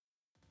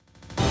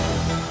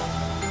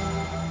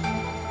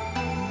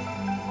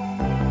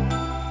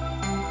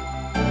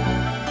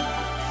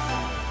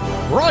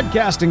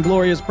Broadcasting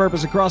glorious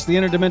purpose across the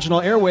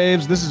interdimensional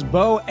airwaves, this is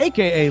Bo,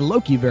 aka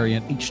Loki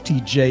variant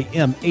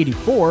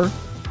HTJM84.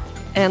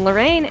 And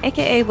Lorraine,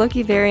 aka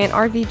Loki variant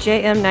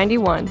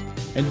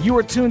RVJM91. And you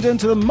are tuned in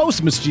to the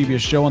most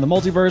mischievous show on the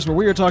multiverse where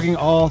we are talking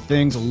all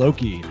things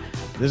Loki.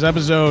 This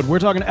episode, we're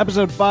talking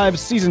episode 5,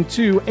 season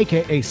 2,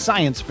 aka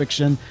science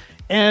fiction.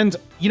 And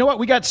you know what?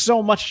 We got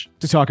so much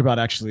to talk about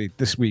actually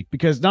this week,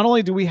 because not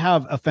only do we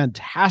have a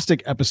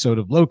fantastic episode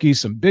of Loki,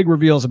 some big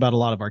reveals about a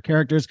lot of our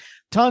characters,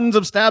 tons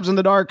of stabs in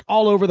the dark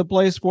all over the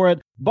place for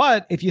it.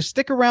 But if you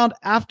stick around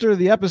after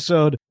the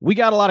episode, we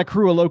got a lot of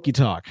Crew of Loki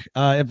talk.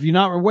 If you're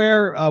not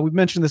aware, we've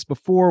mentioned this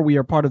before. We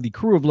are part of the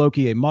Crew of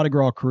Loki, a Mardi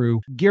Gras crew,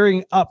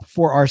 gearing up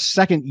for our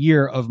second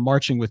year of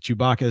marching with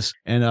Chewbacca,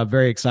 and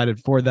very excited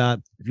for that.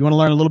 If you want to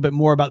learn a little bit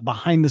more about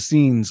behind the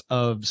scenes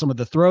of some of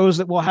the throws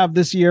that we'll have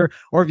this year,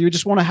 or if you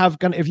just want to have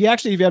if you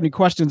have any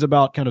questions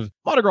about kind of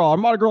Mardi Gras or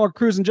Mardi Gras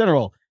crews in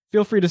general,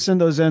 feel free to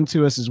send those in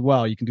to us as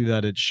well. You can do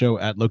that at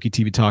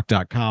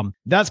show@LokiTVTalk.com.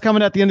 That's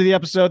coming at the end of the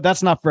episode.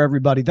 That's not for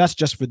everybody. That's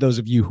just for those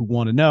of you who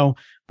want to know.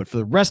 But for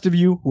the rest of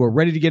you who are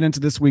ready to get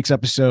into this week's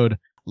episode,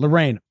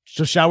 Lorraine,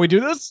 so shall we do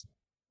this?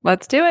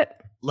 Let's do it.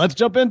 Let's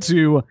jump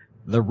into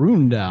the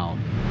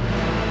rundown.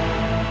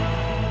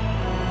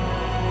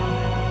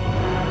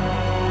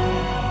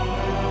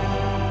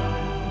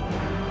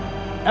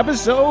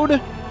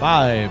 Episode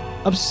 5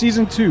 of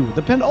Season 2,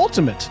 the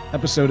penultimate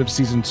episode of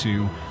Season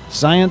 2,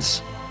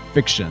 Science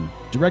Fiction,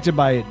 directed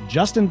by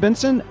Justin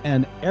Benson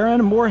and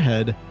Aaron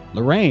Moorhead.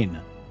 Lorraine,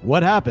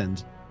 what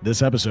happened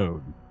this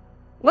episode?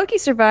 Loki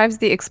survives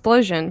the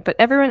explosion, but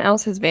everyone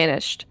else has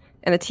vanished,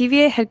 and the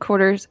TVA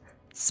headquarters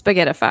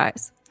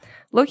spaghettifies.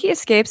 Loki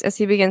escapes as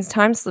he begins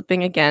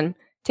time-slipping again,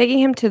 taking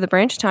him to the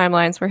branch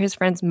timelines where his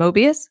friends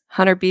Mobius,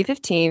 Hunter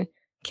B-15,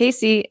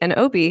 Casey, and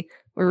Obi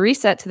were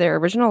reset to their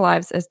original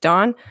lives as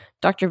Dawn,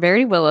 Dr.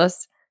 Verity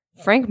Willis,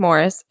 Frank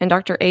Morris, and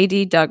Dr.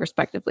 A.D. Doug,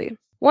 respectively.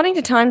 Wanting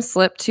to time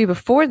slip to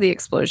before the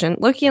explosion,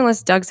 Loki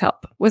enlists Doug's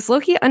help. With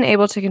Loki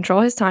unable to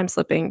control his time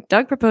slipping,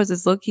 Doug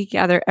proposes Loki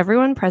gather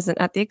everyone present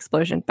at the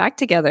explosion back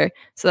together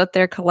so that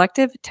their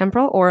collective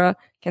temporal aura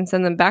can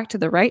send them back to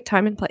the right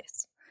time and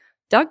place.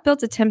 Doug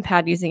builds a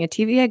TemPad using a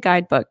TVA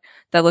guidebook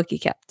that Loki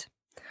kept.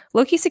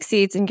 Loki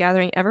succeeds in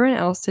gathering everyone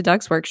else to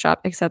Doug's workshop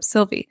except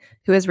Sylvie,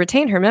 who has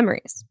retained her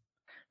memories.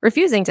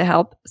 Refusing to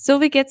help,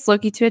 Sylvie gets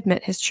Loki to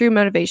admit his true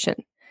motivation.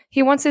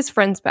 He wants his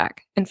friends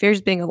back and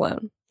fears being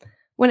alone.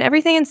 When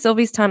everything in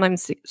Sylvie's timeline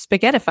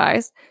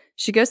spaghettifies,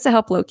 she goes to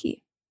help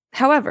Loki.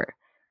 However,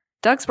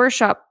 Doug's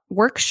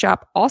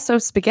workshop also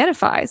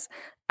spaghettifies,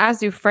 as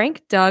do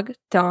Frank, Doug,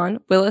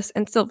 Dawn, Willis,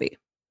 and Sylvie.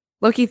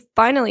 Loki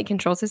finally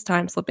controls his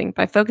time slipping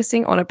by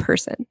focusing on a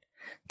person.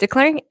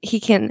 Declaring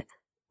he can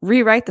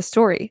rewrite the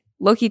story,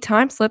 Loki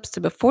time slips to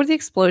before the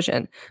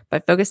explosion by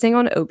focusing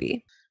on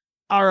Obi.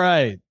 All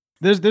right.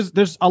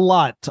 There's a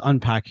lot to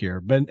unpack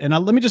here, but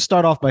let me just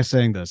start off by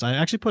saying this. I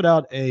actually put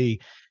out a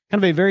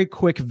kind of a very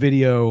quick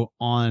video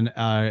on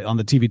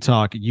the TV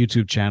Talk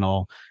YouTube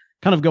channel,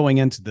 kind of going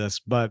into this.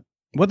 But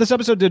what this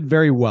episode did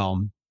very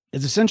well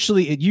is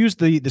essentially it used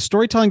the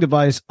storytelling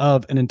device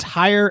of an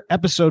entire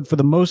episode for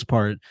the most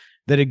part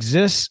that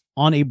exists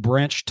on a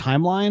branch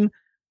timeline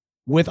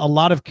with a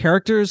lot of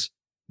characters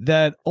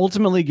that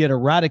ultimately get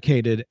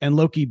eradicated, and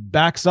Loki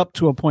backs up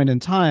to a point in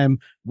time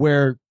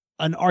where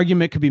an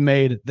argument could be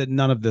made that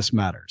none of this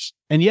matters.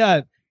 And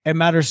yet it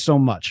matters so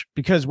much,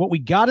 because what we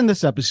got in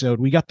this episode,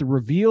 we got the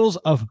reveals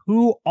of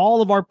who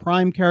all of our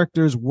prime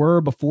characters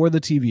were before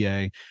the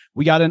TVA.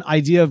 We got an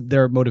idea of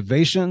their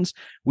motivations.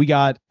 We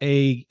got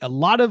a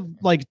lot of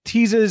like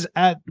teases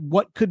at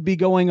what could be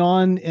going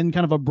on in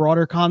kind of a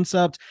broader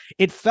concept.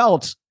 It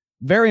felt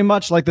very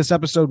much like this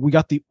episode. We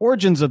got the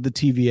origins of the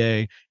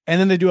TVA,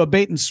 and then they do a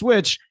bait and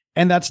switch,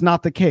 and that's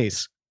not the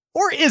case.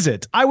 Or is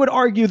it? I would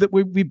argue that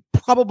we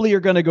probably are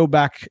going to go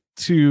back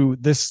to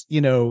this,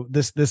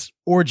 this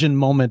origin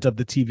moment of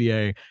the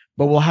TVA,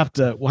 but we'll have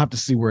to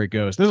see where it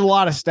goes. There's a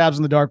lot of stabs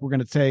in the dark we're going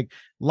to take,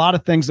 a lot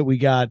of things that we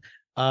got.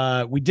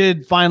 We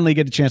did finally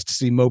get a chance to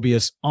see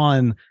Mobius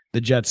on the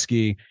jet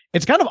ski.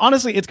 It's kind of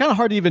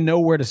hard to even know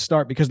where to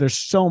start because there's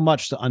so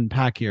much to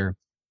unpack here.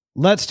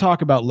 Let's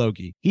talk about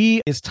Loki.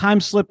 He is time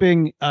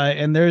slipping,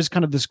 and there's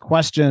kind of this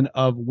question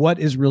of what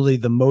is really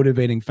the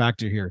motivating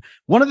factor here.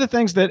 One of the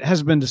things that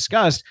has been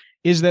discussed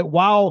is that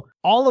while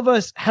all of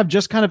us have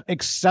just kind of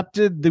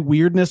accepted the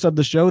weirdness of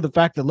the show, the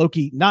fact that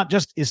Loki not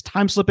just is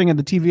time slipping in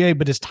the TVA,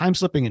 but is time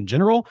slipping in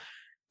general,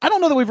 I don't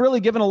know that we've really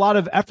given a lot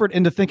of effort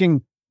into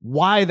thinking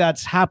why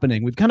that's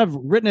happening. We've kind of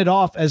written it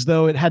off as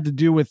though it had to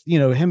do with,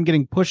 him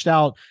getting pushed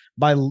out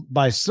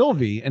by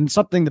Sylvie and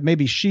something that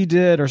maybe she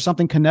did or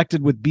something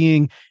connected with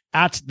being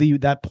at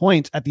that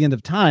point at the end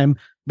of time.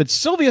 But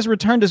Sylvie has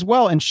returned as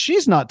well, and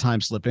she's not time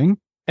slipping.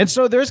 And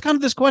so there's kind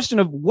of this question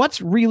of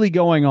what's really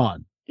going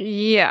on.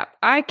 Yeah,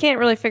 I can't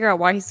really figure out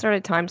why he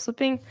started time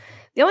slipping.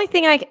 The only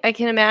thing I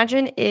can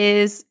imagine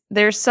is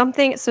there's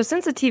something. So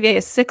since the TVA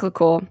is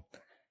cyclical,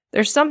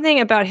 there's something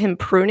about him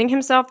pruning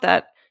himself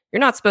that you're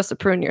not supposed to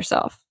prune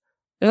yourself.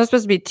 There's not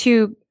supposed to be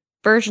two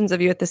versions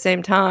of you at the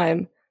same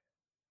time.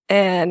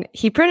 and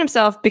he pruned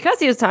himself because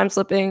he was time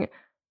slipping.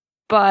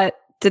 But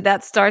did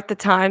that start the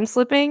time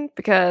slipping?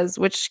 Because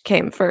which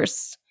came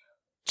first,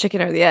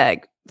 chicken or the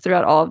egg,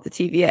 throughout all of the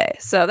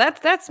TVA? So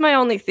that's my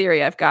only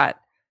theory I've got.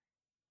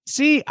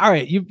 See, all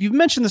right, you've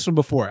mentioned this one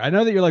before. I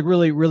know that you're like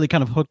really, really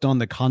kind of hooked on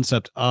the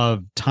concept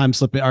of time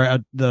slipping, or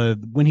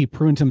when he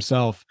pruned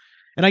himself.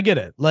 And I get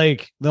it.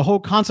 Like, the whole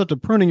concept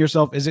of pruning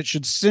yourself is it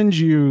should send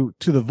you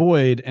to the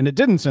void, and it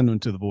didn't send him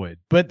to the void.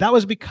 But that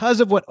was because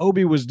of what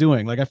Obi was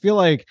doing. Like, I feel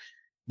like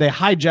they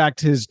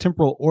hijacked his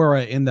temporal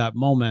aura in that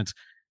moment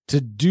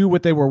to do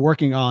what they were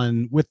working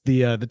on with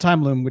the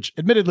time loom, which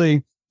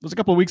admittedly was a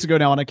couple of weeks ago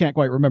now, and I can't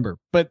quite remember.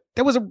 But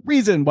there was a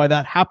reason why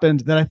that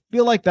happened that I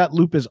feel like that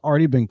loop has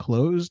already been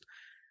closed.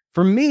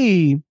 For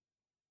me,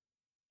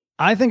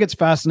 I think it's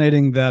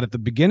fascinating that at the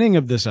beginning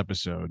of this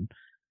episode,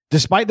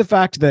 despite the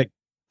fact that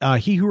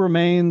He Who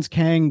Remains,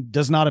 Kang,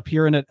 does not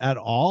appear in it at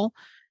all,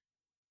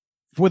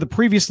 for the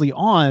previously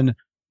on,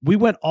 we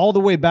went all the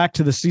way back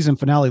to the season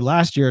finale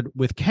last year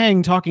with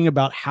Kang talking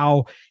about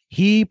how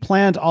he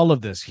planned all of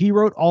this. He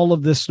wrote all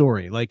of this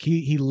story. Like,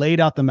 he laid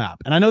out the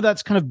map. And I know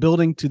that's kind of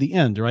building to the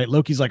end, right?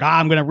 Loki's like,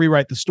 I'm going to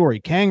rewrite the story.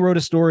 Kang wrote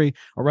a story,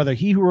 or rather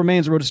He Who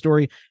Remains wrote a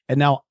story, and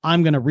now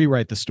I'm going to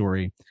rewrite the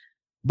story.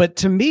 But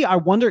to me, I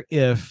wonder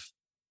if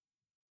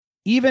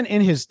even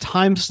in his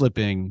time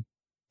slipping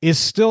is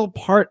still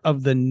part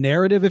of the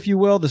narrative, if you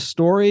will, the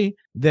story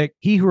that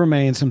He Who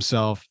Remains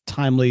himself,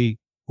 Timely,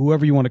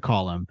 whoever you want to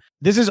call him,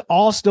 this is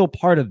all still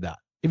part of that.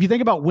 If you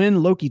think about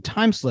when Loki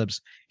time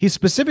slips, he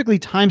specifically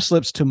time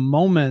slips to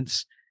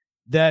moments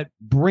that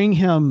bring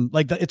him,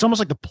 like, it's almost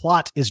like the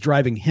plot is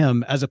driving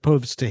him as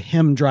opposed to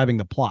him driving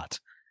the plot,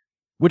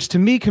 which to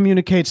me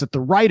communicates that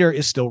the writer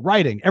is still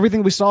writing.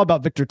 Everything we saw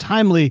about Victor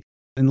Timely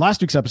in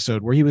last week's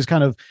episode, where he was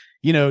kind of,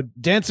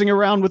 dancing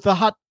around with the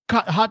hot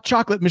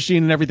chocolate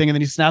machine and everything, and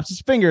then he snaps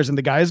his fingers and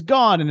the guy is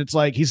gone, and it's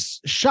like he's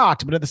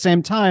shocked, but at the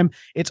same time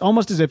it's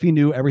almost as if he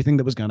knew everything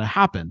that was going to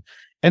happen.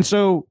 And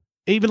so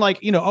even like,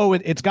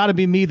 it's got to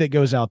be me that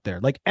goes out there,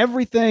 like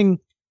everything,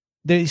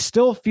 they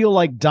still feel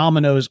like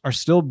dominoes are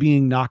still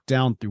being knocked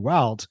down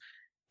throughout,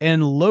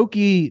 and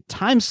Loki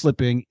time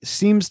slipping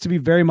seems to be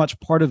very much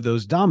part of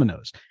those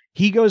dominoes.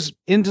 He goes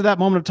into that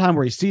moment of time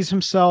where he sees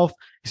himself,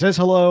 he says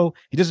hello,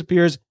 he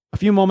disappears. A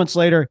few moments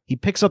later, he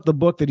picks up the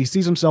book that he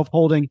sees himself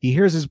holding. He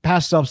hears his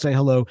past self say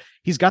hello.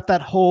 He's got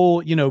that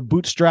whole,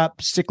 bootstrap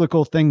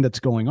cyclical thing that's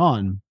going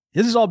on.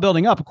 This is all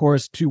building up, of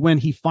course, to when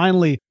he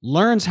finally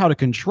learns how to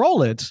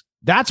control it.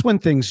 That's when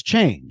things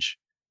change.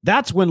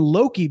 That's when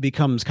Loki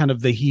becomes kind of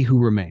the He Who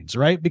Remains,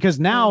 right? Because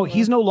now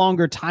he's no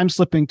longer time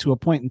slipping to a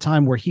point in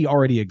time where he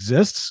already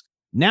exists.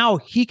 Now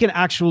he can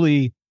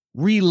actually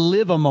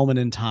relive a moment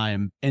in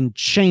time and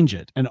change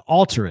it and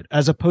alter it,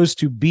 as opposed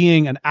to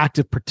being an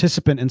active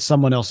participant in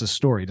someone else's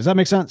story. Does that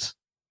make sense?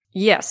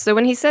 Yes. So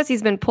when he says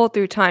he's been pulled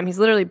through time, he's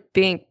literally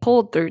being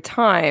pulled through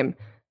time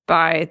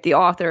by the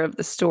author of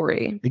the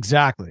story.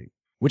 Exactly.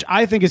 Which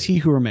I think is He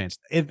Who Remains.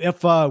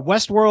 If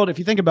Westworld, if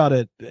you think about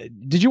it,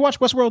 did you watch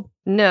Westworld?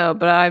 No,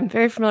 but I'm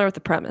very familiar with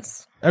the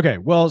premise. Okay,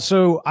 well,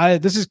 so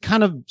this is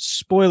kind of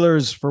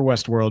spoilers for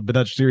Westworld, but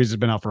that series has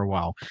been out for a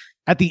while.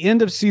 At the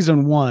end of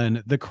season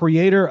 1, the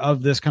creator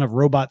of this kind of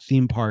robot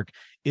theme park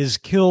is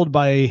killed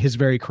by his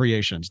very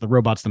creations, the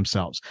robots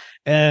themselves.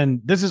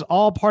 And this is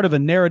all part of a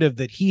narrative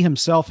that he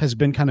himself has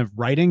been kind of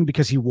writing,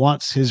 because he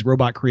wants his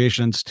robot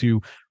creations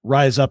to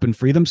rise up and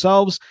free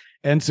themselves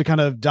and to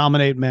kind of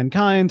dominate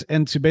mankind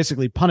and to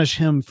basically punish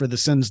him for the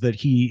sins that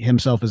he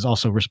himself is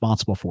also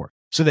responsible for.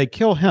 So they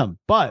kill him.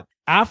 But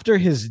after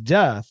his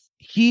death,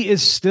 he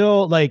is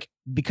still like,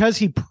 because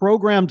he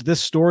programmed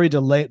this story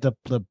to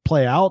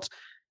play out,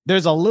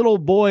 there's a little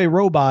boy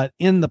robot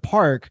in the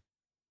park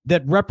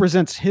that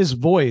represents his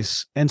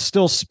voice and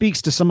still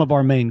speaks to some of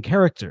our main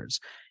characters.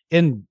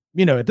 And,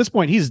 at this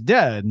point he's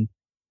dead,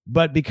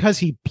 but because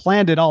he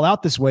planned it all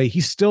out this way,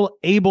 he's still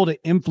able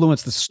to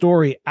influence the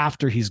story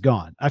after he's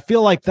gone. I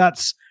feel like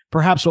that's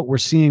perhaps what we're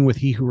seeing with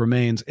He Who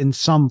Remains in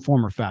some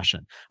form or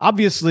fashion.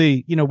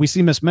 Obviously, we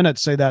see Miss Minute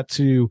say that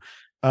to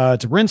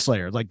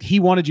Renslayer. Like, he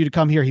wanted you to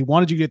come here. He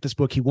wanted you to get this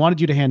book. He wanted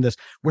you to hand this.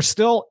 We're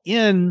still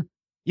in,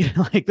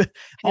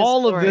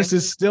 all of this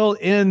is still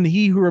in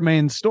He Who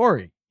Remains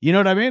story. You know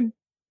what I mean?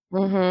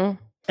 Mm-hmm.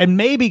 And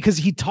maybe because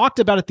he talked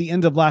about at the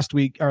end of last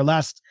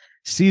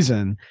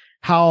season,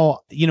 how,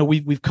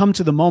 we've come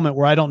to the moment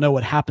where I don't know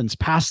what happens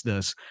past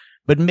this,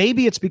 but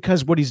maybe it's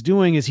because what he's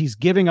doing is he's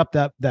giving up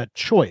that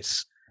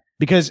choice,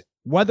 because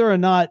whether or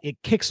not it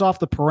kicks off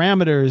the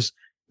parameters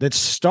that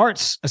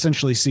starts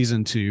essentially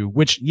season 2,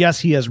 which, yes,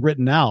 he has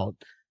written out,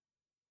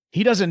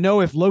 he doesn't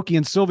know if Loki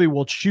and Sylvie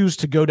will choose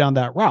to go down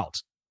that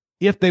route,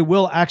 if they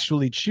will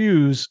actually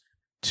choose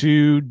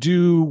to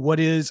do what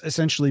is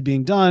essentially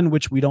being done,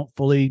 which we don't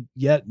fully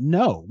yet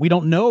know. We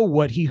don't know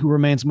what He Who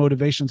Remains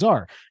motivations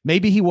are.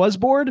 Maybe he was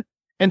bored,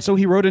 and so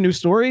he wrote a new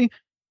story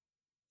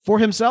for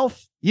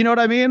himself. You know what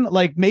I mean?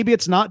 Like, maybe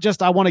it's not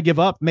just, I want to give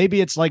up.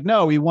 Maybe it's like,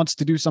 no, he wants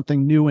to do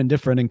something new and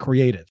different and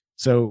creative.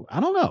 So I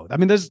don't know. I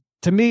mean,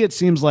 to me, it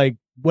seems like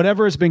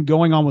whatever has been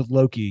going on with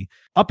Loki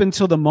up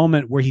until the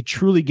moment where he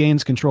truly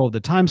gains control of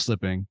the time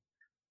slipping,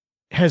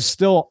 has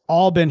still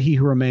all been He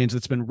Who Remains.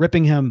 It's been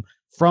ripping him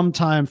from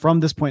time, from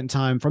this point in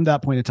time, from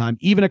that point in time,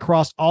 even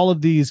across all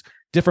of these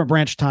different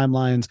branch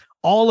timelines.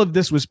 All of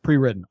this was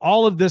pre-written.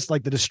 All of this,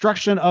 like the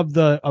destruction of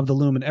the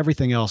loom and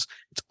everything else,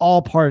 it's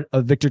all part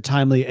of Victor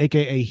Timely,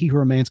 aka He Who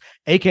Remains,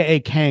 aka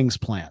Kang's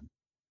plan.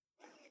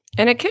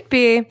 And it could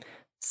be,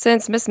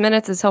 since Miss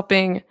Minutes is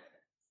helping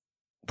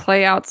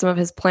play out some of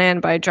his plan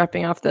by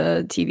dropping off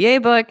the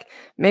TVA book,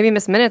 maybe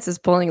Miss Minutes is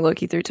pulling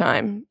Loki through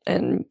time,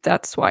 and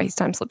that's why he's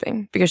time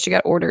slipping, because she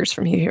got orders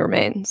from He Who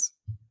Remains.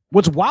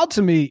 What's wild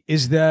to me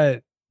is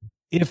that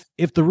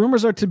if the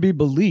rumors are to be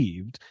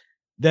believed,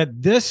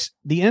 that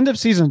the end of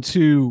season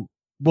 2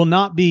 will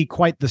not be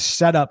quite the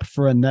setup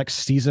for a next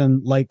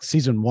season like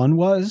season 1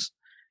 was.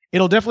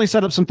 It'll definitely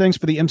set up some things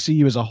for the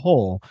MCU as a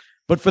whole,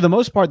 but for the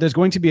most part, there's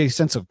going to be a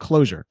sense of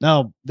closure.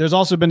 Now, there's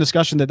also been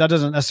discussion that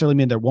doesn't necessarily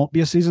mean there won't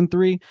be a season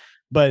 3,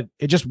 but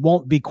it just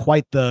won't be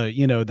quite the,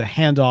 the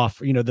handoff,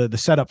 the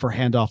setup for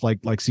handoff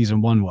like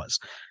season 1 was,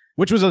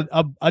 which was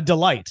a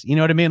delight. You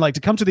know what I mean? Like,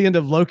 to come to the end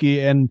of Loki,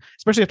 and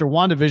especially after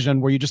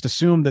WandaVision, where you just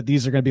assume that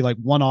these are going to be like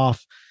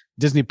one-off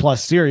Disney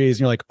Plus series,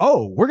 and you're like,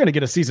 oh, we're going to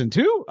get a season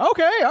 2?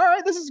 Okay, all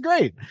right, this is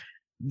great.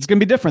 It's going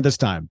to be different this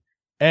time.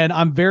 And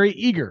I'm very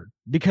eager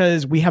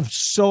because we have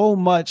so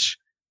much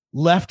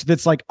left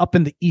that's like up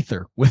in the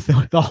ether with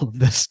all of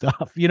this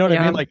stuff. You know what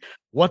I mean? Like,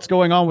 what's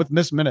going on with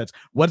Miss Minutes?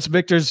 What has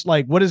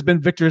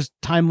been Victor's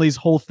Timely's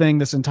whole thing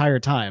this entire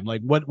time?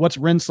 Like, what's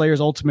Renslayer's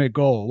ultimate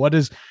goal? What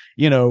is,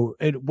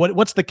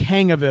 what's the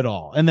Kang of it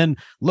all? And then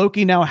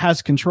Loki now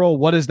has control.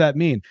 What does that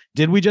mean?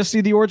 Did we just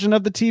see the origin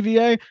of the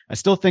TVA? I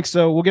still think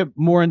so. We'll get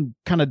more and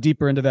kind of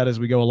deeper into that as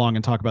we go along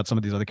and talk about some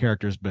of these other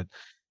characters. But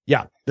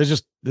yeah,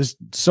 there's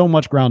so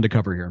much ground to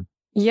cover here.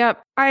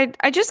 Yep. I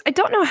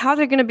don't know how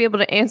they're going to be able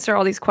to answer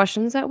all these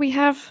questions that we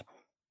have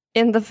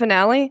in the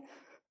finale,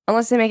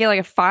 unless they make it like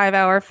a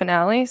 5-hour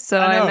finale. So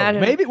I imagine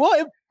maybe,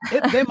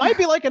 they might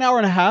be like an hour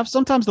and a half.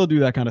 Sometimes they'll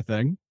do that kind of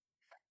thing.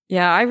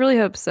 Yeah, I really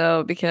hope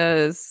so,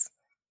 because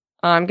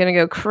I'm going to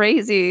go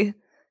crazy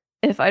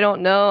if I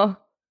don't know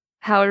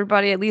how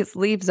everybody at least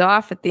leaves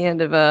off at the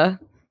end of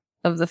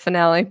the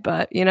finale.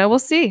 But, we'll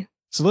see.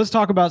 So let's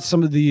talk about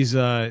some of these,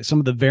 some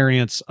of the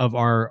variants of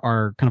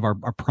our kind of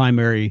our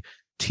primary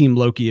Team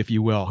Loki, if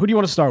you will. Who do you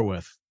want to start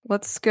with?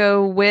 Let's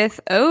go with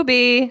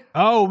Obi.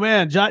 Oh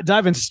man,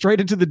 diving straight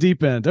into the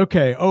deep end.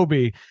 Okay,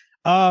 Obi.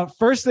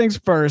 First things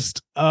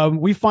first.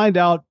 We find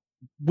out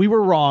we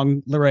were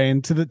wrong,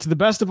 Lorraine. To the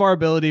best of our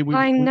ability, we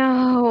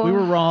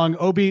were wrong.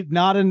 Obi,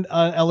 not an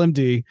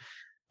LMD.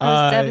 I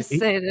was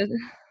devastated.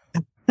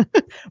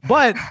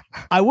 But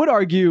I would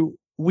argue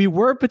we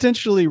were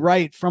potentially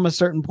right from a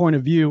certain point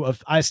of view.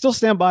 I still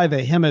stand by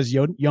him as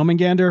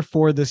Yomengander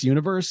for this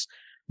universe,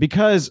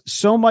 because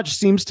so much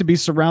seems to be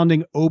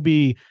surrounding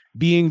Obi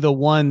being the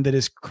one that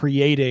is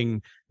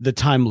creating the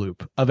time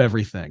loop of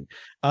everything.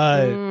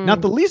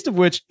 Not the least of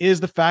which is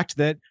the fact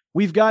that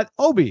we've got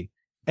Obi,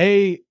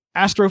 a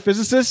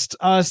astrophysicist,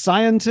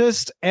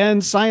 scientist,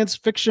 and science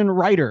fiction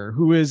writer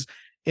who is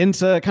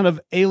into kind of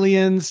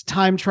aliens,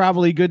 time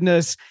travel-y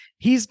goodness.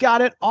 He's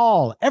got it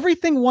all.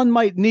 Everything one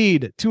might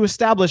need to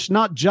establish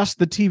not just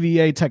the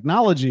TVA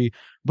technology,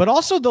 but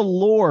also the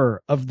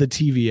lore of the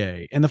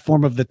TVA in the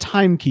form of the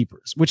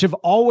timekeepers, which have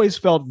always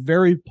felt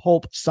very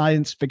pulp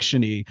science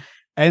fiction-y.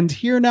 And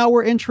here now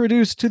we're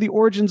introduced to the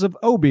origins of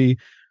Obi,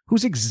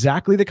 who's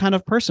exactly the kind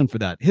of person for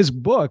that. His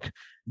book,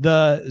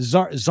 the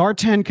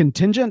Zartan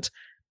Contingent,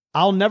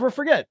 I'll never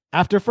forget.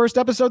 After first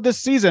episode this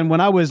season, when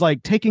I was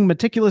like taking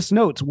meticulous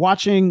notes,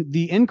 watching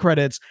the end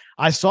credits,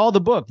 I saw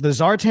the book, the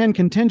Zartan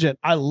Contingent.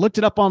 I looked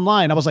it up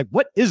online. I was like,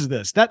 what is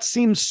this? That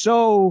seems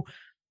so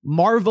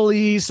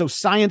Marvel-y, so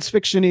science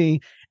fiction-y,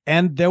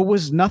 and there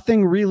was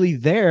nothing really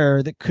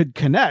there that could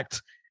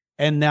connect.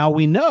 And now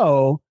we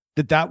know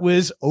that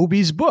was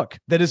Obi's book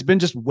that has been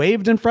just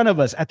waved in front of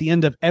us at the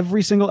end of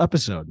every single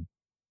episode.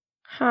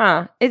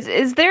 Huh.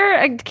 Is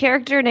there a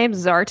character named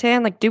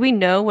Zartan? Like, do we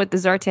know what the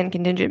Zartan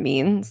Contingent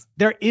means?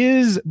 There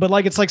is, but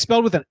like it's like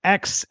spelled with an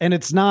X, and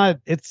it's not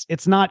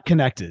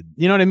connected.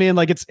 You know what I mean?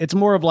 Like it's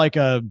more of like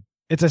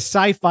it's a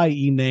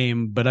sci-fi-y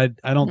name, but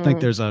I don't think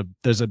there's a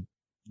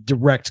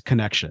direct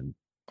connection.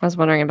 I was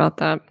wondering about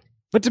that.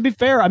 But to be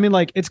fair, I mean,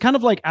 like, it's kind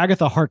of like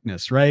Agatha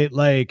Harkness, right?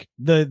 Like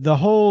the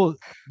whole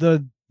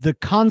the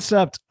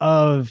concept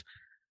of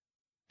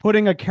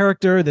putting a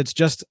character that's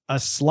just a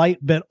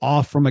slight bit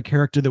off from a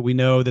character that we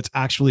know that's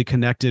actually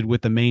connected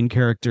with the main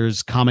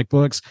character's comic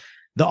books,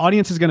 the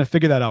audience is going to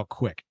figure that out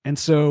quick. And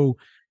so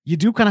you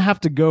do kind of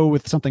have to go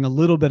with something a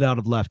little bit out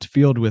of left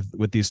field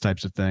with these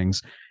types of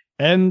things.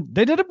 And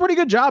they did a pretty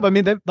good job. I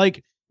mean,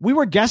 we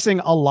were guessing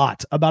a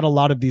lot about a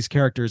lot of these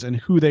characters and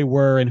who they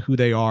were and who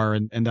they are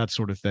and that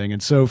sort of thing.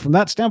 And so from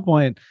that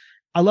standpoint,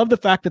 I love the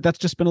fact that that's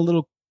just been a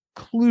little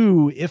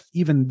clue, if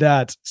even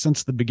that,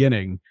 since the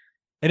beginning.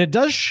 And it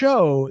does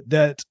show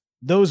that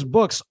those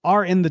books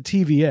are in the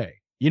TVA.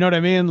 You know what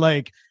I mean?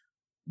 Like,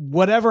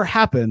 whatever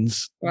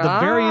happens, the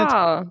variant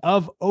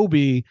of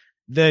Obi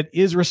that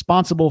is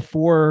responsible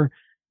for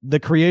the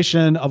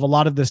creation of a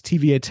lot of this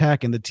TVA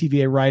tech and the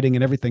TVA writing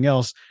and everything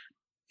else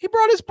he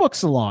brought his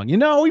books along. He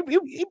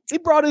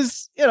brought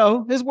his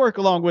work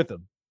along with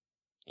him.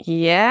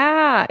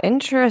 Yeah,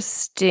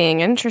 interesting.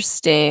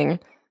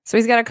 So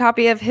he's got a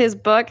copy of his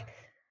book,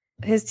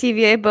 his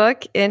TVA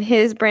book, in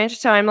his branch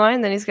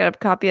timeline. Then he's got a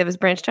copy of his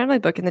branch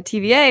timeline book in the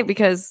TVA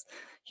because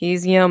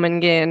he's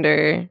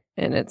Yeomangander,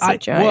 and it's a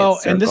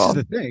giant circle. And this is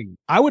the thing.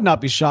 I would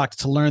not be shocked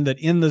to learn that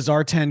in the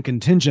Zartan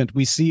contingent,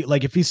 we see,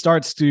 like, if he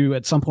starts to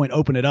at some point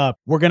open it up,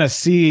 we're gonna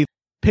see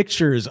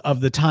pictures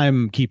of the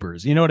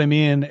timekeepers. You know what I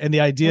mean? And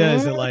the idea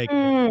is that, like,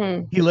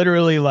 he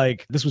literally,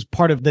 like, this was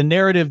part of the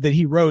narrative that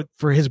he wrote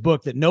for his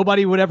book that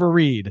nobody would ever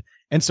read.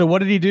 And so what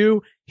did he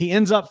do? He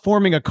ends up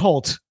forming a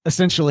cult,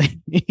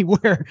 essentially,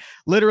 where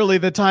literally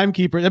the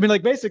timekeeper, I mean,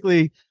 like,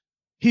 basically,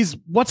 he's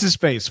what's his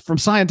face from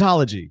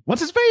Scientology.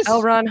 What's his face?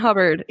 L. Ron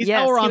Hubbard. He's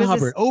L. Ron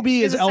Hubbard.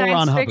 Obi is L.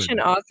 Ron Hubbard.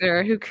 Fiction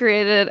author who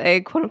created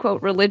a quote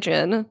unquote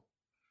religion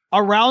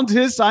around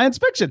his science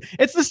fiction.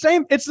 It's the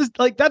same. It's just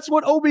like, that's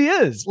what Obi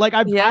is. Like,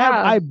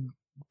 I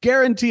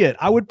guarantee it.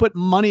 I would put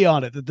money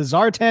on it that the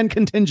Zartan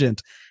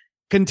contingent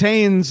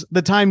contains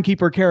the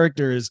timekeeper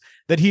characters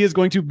that he is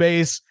going to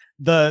base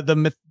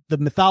the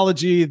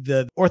mythology,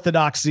 the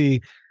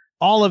orthodoxy,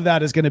 all of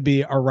that is going to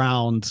be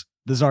around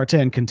the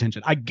Zartan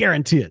contingent. I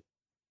guarantee it.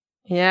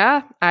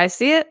 Yeah, I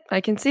see it.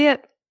 I can see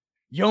it.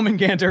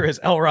 Yeomangander is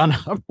L. Ron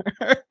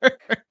Hubbard.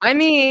 I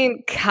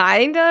mean,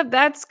 kind of.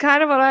 That's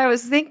kind of what I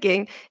was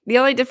thinking. The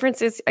only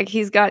difference is, like,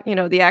 he's got,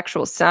 the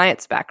actual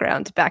science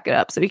background to back it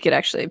up. So he could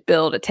actually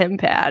build a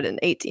TemPad in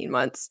 18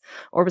 months.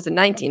 Or was it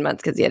 19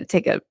 months? Because he had to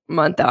take a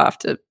month off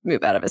to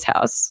move out of his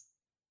house.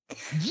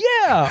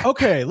 Yeah.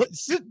 Okay.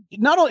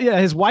 Not only,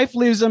 his wife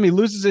leaves him. He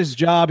loses his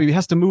job. He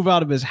has to move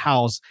out of his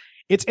house.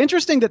 It's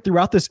interesting that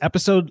throughout this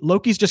episode,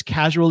 Loki's just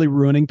casually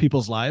ruining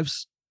people's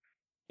lives.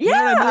 You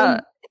know what I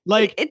mean?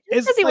 Like,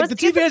 it's like the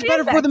TVA is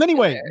better for them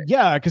anyway.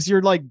 Yeah, because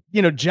you're, like,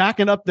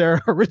 jacking up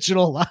their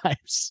original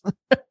lives.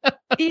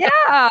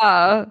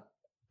 Yeah.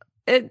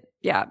 I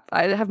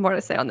have more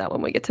to say on that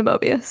when we get to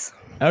Mobius.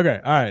 Okay,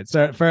 all right,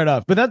 so fair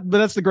enough. But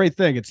that's the great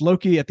thing. It's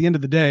Loki. At the end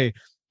of the day,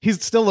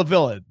 he's still a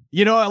villain.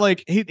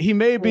 Like, he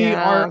may be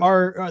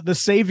our the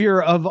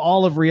savior of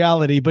all of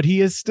reality, but he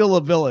is still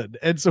a villain,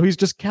 and so he's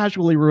just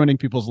casually ruining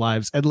people's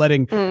lives and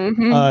letting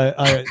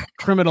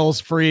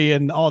criminals free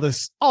and all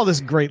this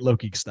great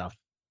Loki stuff.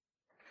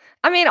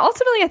 I mean,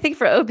 ultimately, I think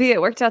for Obi,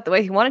 it worked out the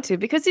way he wanted to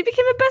because he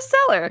became a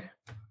bestseller.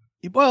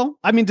 Well,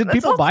 I mean, did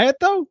people buy it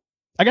though?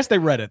 I guess they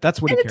read it.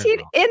 That's what he cared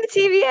about. In the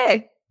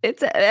TVA.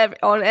 It's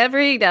on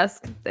every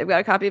desk. They've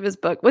got a copy of his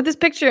book with his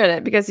picture in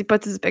it because he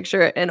puts his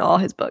picture in all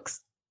his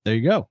books. There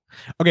you go.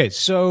 Okay,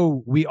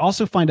 so we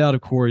also find out,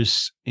 of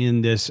course,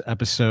 in this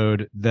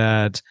episode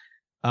that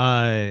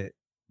so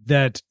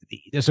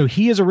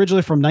he is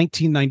originally from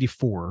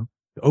 1994.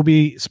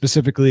 Obi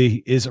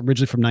specifically is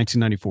originally from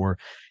 1994.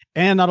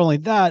 And not only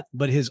that,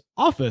 but his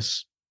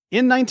office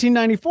in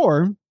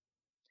 1994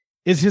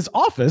 is his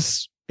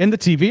office in the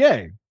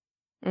TVA.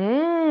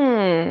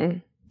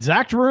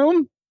 Exact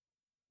room,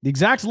 the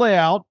exact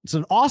layout. It's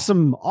an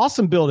awesome,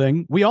 awesome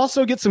building. We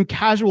also get some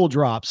casual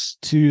drops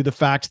to the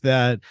fact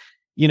that,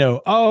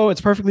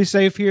 it's perfectly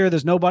safe here.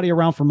 There's nobody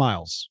around for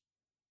miles.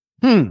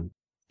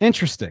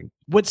 Interesting.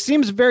 What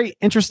seems very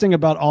interesting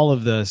about all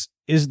of this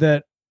is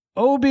that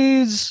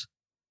Obi's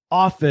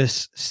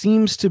office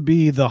seems to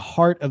be the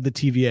heart of the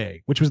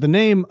TVA, which was the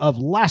name of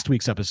last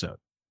week's episode.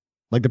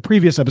 Like, the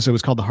previous episode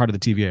was called The Heart of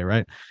the TVA,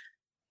 right?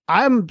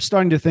 I'm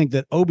starting to think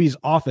that Obi's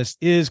office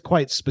is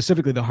quite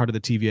specifically the heart of the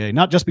TVA,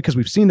 not just because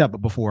we've seen that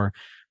before,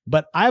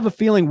 but I have a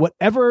feeling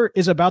whatever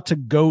is about to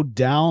go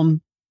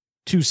down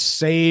to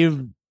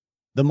save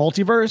the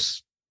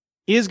multiverse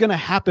is going to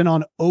happen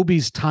on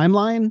Obi's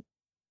timeline,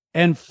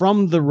 and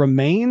from the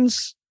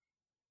remains,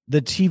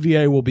 the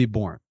TVA will be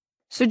born.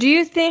 So do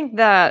you think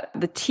that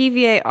the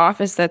TVA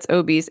office that's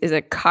Obi's is a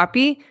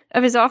copy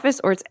of his office,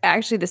 or it's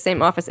actually the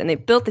same office and they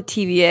built the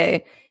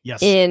TVA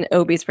in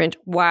Obi's branch?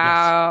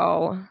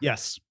 Wow.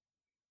 Yes.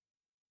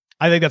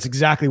 I think that's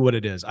exactly what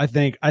it is. I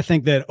think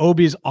that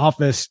Obi's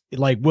office,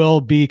 like,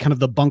 will be kind of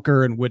the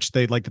bunker in which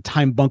they, like, the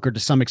time bunker to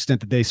some extent,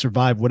 that they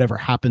survive whatever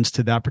happens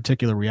to that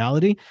particular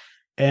reality.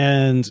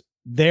 And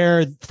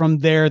from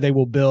there they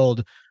will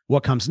build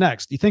what comes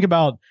next. You think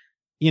about,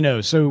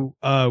 so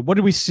what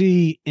did we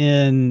see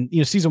in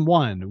season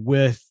 1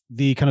 with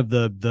the kind of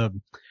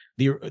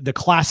the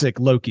classic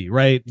Loki,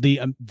 right?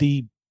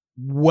 The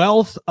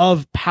wealth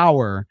of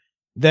power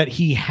that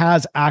he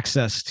has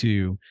access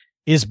to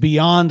is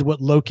beyond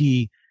what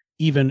Loki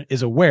even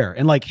is aware.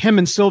 And like him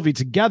and Sylvie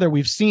together,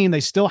 we've seen they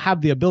still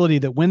have the ability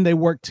that when they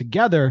work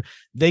together,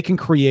 they can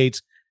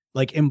create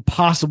like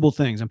impossible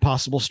things,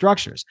 impossible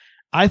structures.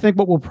 I think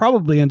what we'll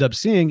probably end up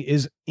seeing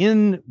is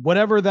in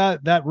whatever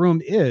that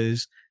room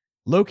is,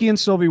 Loki and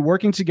Sylvie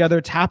working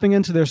together, tapping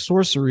into their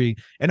sorcery,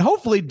 and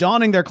hopefully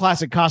donning their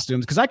classic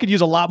costumes. Because I could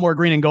use a lot more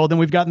green and gold than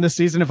we've gotten this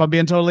season, if I'm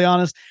being totally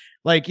honest.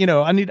 Like,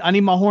 I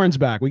need my horns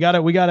back. We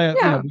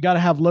gotta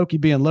have Loki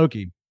being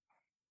Loki.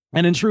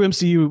 And in true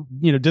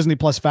MCU, Disney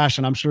Plus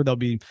fashion, I'm sure they'll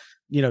be,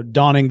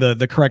 donning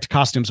the correct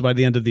costumes by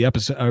the end of the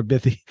episode, or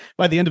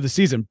by the end of the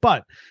season.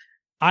 But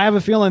I have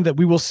a feeling that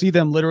we will see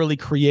them literally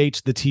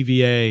create the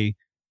TVA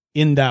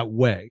in that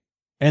way,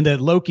 and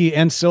that Loki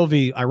and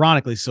Sylvie,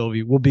 ironically,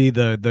 Sylvie will be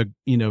the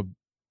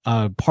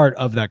part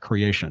of that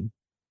creation.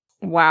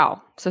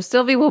 Wow. So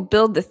Sylvie will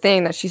build the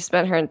thing that she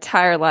spent her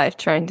entire life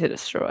trying to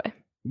destroy.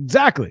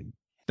 Exactly.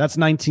 That's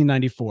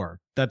 1994.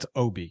 That's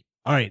Obi.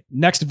 All right.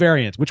 Next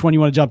variant. Which one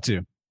you want to jump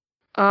to?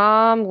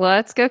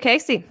 Let's go,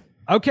 Casey.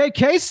 Okay,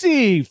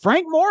 Casey.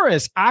 Frank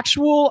Morris,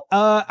 actual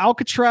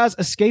Alcatraz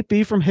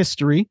escapee from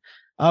history.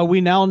 We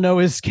now know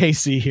is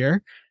Casey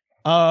here.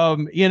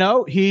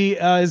 He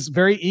is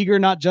very eager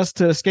not just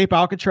to escape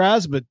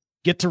Alcatraz, but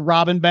get to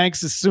Robin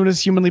Banks as soon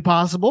as humanly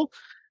possible.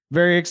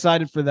 Very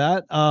excited for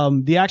that.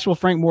 The actual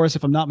Frank Morris,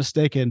 if I'm not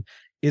mistaken,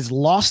 is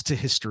lost to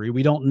history.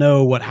 We don't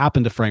know what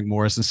happened to Frank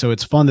Morris. And so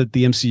it's fun that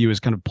the MCU is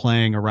kind of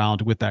playing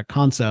around with that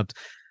concept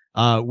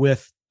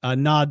with a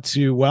nod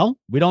to, well,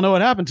 we don't know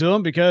what happened to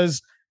him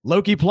because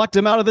Loki plucked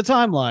him out of the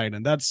timeline.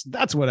 And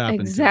that's what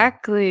happened.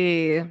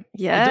 Exactly.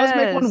 Yeah. It does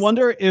make one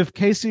wonder if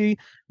Casey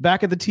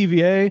back at the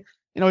TVA,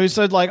 he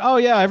said like, oh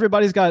yeah,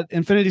 everybody's got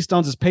Infinity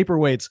Stones as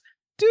paperweights.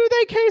 Do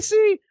they,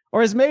 Casey?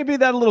 Or is maybe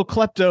that a little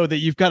klepto that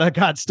you've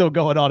got still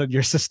going on in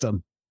your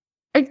system?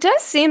 It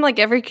does seem like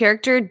every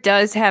character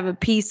does have a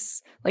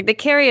piece, like they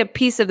carry a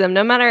piece of them,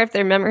 no matter if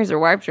their memories are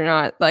wiped or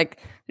not. Like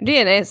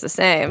their DNA is the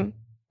same.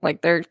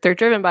 Like they're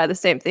driven by the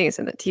same things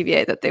in the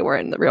TVA that they were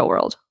in the real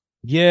world.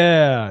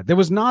 Yeah, there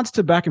was nods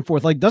to back and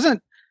forth. Like,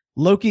 doesn't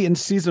Loki in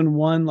season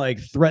 1 like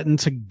threaten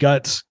to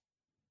gut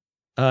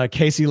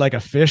Casey like a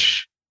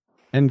fish?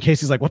 And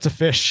Casey's like, "What's a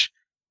fish?"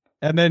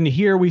 And then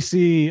here we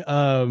see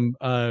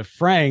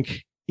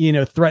Frank,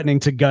 threatening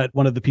to gut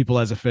one of the people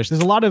as a fish.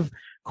 There's a lot of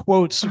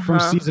quotes from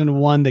season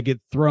 1 that get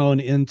thrown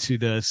into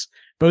this,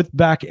 both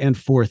back and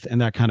forth in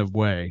that kind of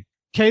way.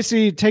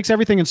 Casey takes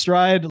everything in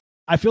stride.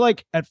 I feel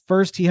like at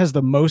first he has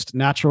the most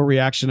natural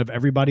reaction of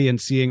everybody in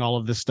seeing all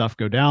of this stuff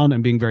go down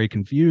and being very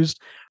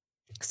confused.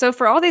 So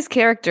for all these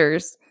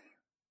characters,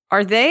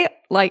 are they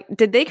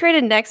did they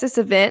create a Nexus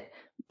event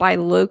by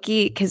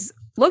Loki? Because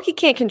Loki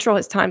can't control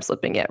his time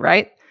slipping yet,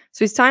 right?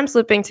 So he's time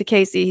slipping to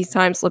Casey, he's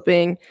time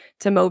slipping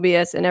to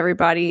Mobius and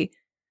everybody.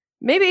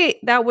 Maybe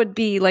that would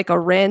be like a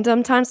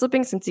random time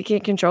slipping since he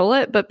can't control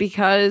it. But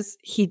because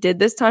he did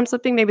this time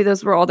slipping, maybe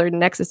those were all their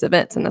Nexus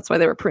events. And that's why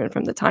they were pruned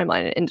from the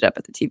timeline and ended up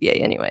at the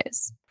TVA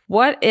anyways.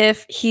 What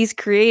if he's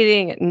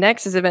creating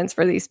Nexus events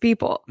for these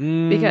people?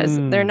 Because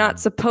they're not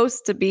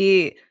supposed to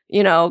be,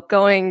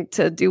 going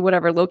to do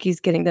whatever Loki's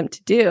getting them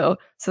to do.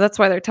 So that's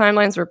why their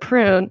timelines were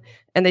pruned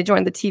and they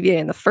joined the TVA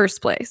in the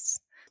first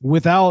place.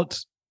 Without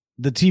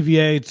the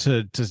TVA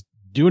to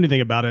do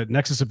anything about it,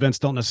 Nexus events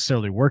don't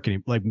necessarily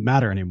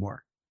matter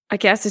anymore. I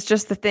guess it's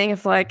just the thing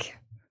of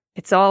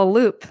it's all a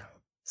loop.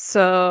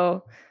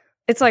 So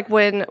it's like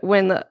when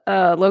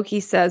Loki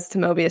says to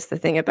Mobius the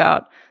thing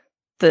about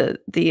the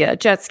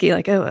jet ski,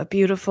 like, oh, a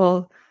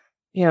beautiful,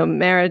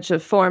 marriage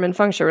of form and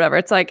function or whatever.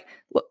 It's like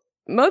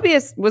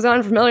Mobius was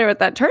unfamiliar with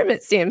that term,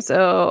 it seems.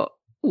 So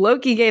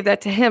Loki gave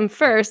that to him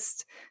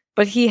first,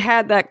 but he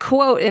had that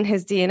quote in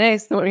his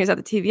DNA. So when he was at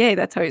the TVA,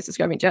 that's how he's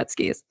describing jet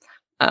skis.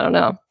 I don't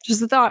know.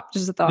 Just a thought.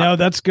 No,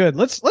 that's good.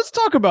 Let's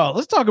talk about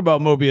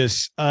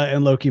Mobius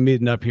and Loki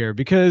meeting up here,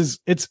 because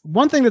it's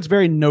one thing that's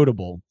very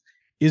notable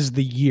is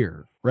the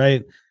year,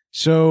 right?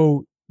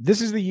 So this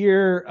is the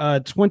year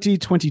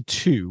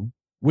 2022,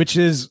 which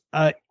is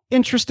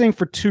interesting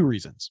for two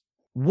reasons.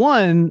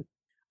 One,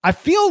 I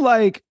feel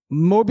like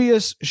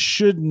Mobius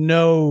should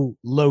know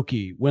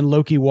Loki when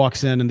Loki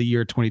walks in the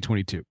year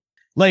 2022.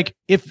 Like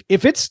if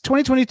it's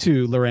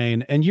 2022,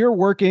 Lorraine, and you're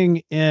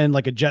working in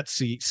like a jet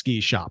ski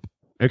shop,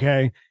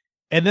 okay,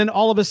 and then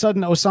all of a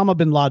sudden Osama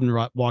bin Laden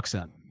walks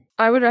in,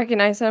 I would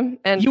recognize him,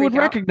 and you would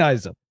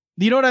recognize him.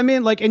 You know what I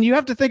mean? Like, and you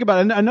have to think about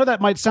it. And I know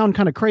that might sound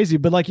kind of crazy,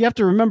 but like you have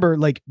to remember,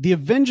 like the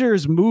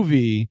Avengers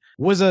movie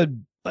was a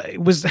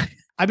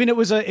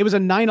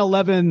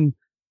 9/11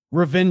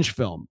 revenge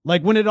film.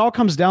 Like when it all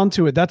comes down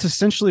to it, that's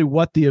essentially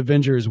what the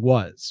Avengers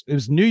was. It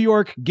was New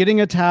York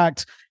getting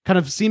attacked kind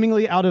of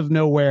seemingly out of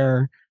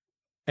nowhere.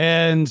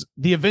 And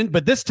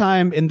but this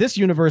time in this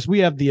universe, we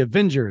have the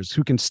Avengers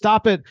who can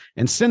stop it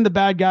and send the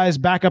bad guys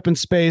back up in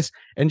space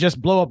and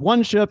just blow up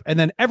one ship. And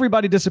then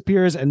everybody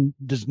disappears and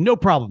there's no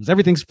problems.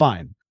 Everything's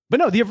fine. But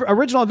no, the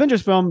original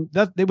Avengers film,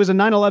 that it was a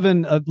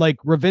 9/11 like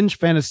revenge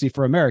fantasy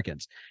for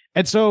Americans.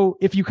 And so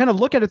if you kind of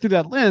look at it through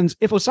that lens,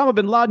 if Osama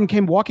bin Laden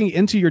came walking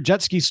into your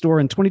jet ski store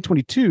in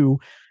 2022,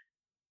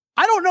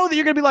 I don't know that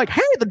you're going to be like,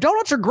 hey, the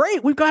donuts are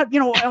great. We've got,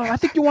 I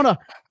think you want an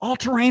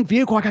all-terrain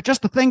vehicle. I got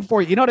just the thing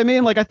for you. You know what I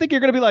mean? Like, I think you're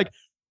going to be like,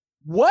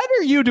 what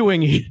are you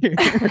doing here?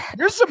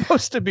 You're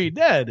supposed to be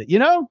dead,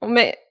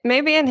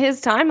 Maybe in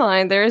his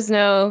timeline, there's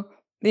the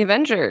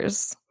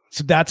Avengers.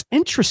 So that's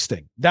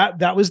interesting.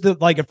 That was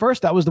at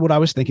first, that was what I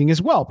was thinking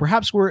as well.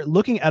 Perhaps we're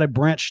looking at a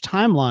branch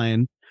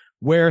timeline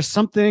where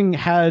something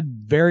had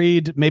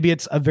varied. Maybe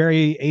it's a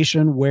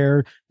variation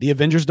where the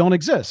Avengers don't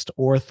exist,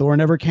 or Thor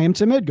never came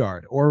to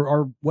Midgard,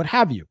 or what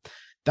have you.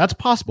 That's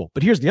possible.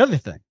 But here's the other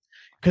thing,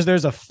 because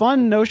there's a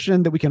fun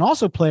notion that we can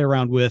also play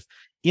around with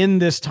in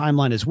this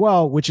timeline as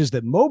well, which is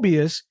that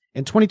Mobius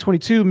in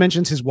 2022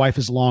 mentions his wife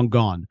is long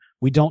gone.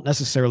 We don't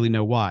necessarily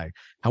know why.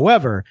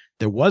 However,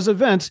 there was an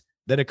event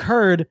that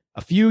occurred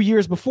a few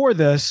years before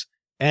this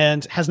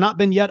and has not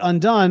been yet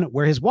undone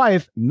where his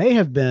wife may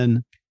have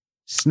been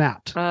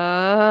snapped.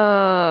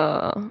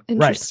 Oh,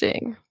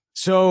 interesting. Right.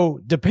 So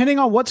depending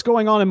on what's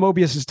going on in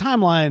Mobius's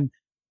timeline,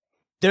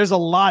 there's a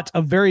lot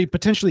of very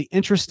potentially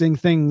interesting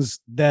things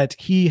that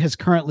he is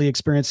currently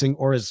experiencing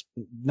or has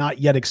not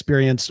yet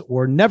experienced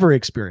or never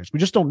experienced. We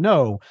just don't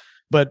know.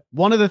 But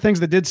one of the things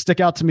that did stick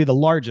out to me the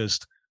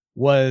largest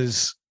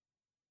was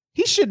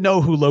he should know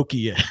who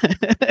Loki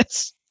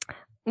is.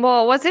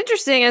 Well, what's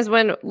interesting is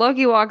when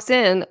Loki walks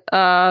in,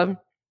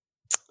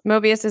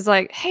 Mobius is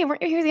like, hey,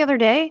 weren't you here the other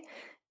day?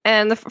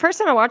 And the first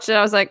time I watched it,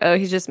 I was like, oh,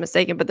 he's just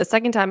mistaken. But the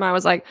second time I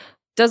was like,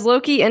 does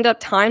Loki end up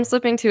time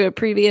slipping to a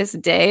previous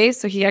day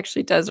so he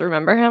actually does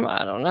remember him?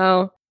 I don't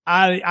know.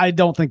 I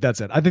don't think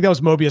that's it. I think that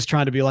was Mobius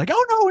trying to be like,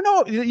 oh,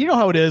 no. You know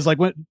how it is. Like,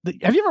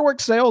 have you ever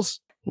worked sales?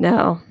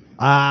 No.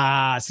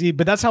 See,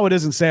 but that's how it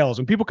is in sales.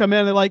 When people come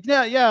in, they're like,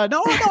 yeah,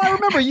 no, I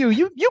remember you.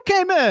 You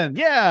came in.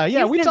 Yeah.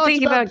 You've been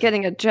thinking about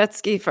getting a jet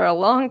ski for a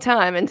long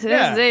time, and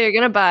today's the day you're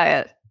going to buy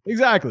it.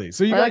 Exactly.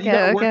 So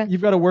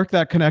you've got to work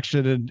that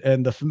connection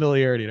and the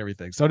familiarity and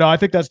everything. So no, I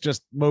think that's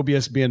just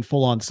Mobius being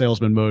full on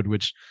salesman mode,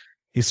 which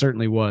he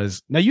certainly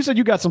was. Now, you said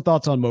you got some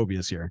thoughts on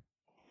Mobius here.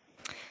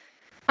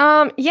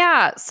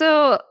 Yeah.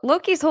 So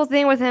Loki's whole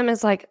thing with him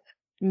is like,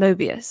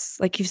 Mobius,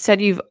 like you said,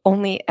 you've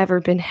only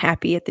ever been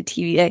happy at the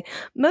TVA.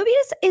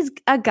 Mobius is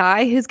a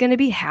guy who's going to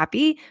be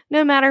happy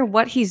no matter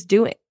what he's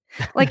doing.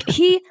 Like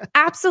he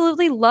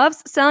absolutely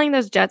loves selling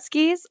those jet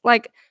skis.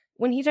 Like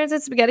when he turns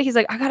into spaghetti, he's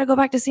like, I got to go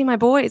back to see my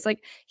boys.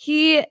 Like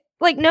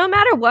no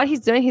matter what he's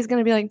doing, he's going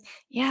to be like,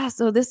 yeah,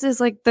 so this is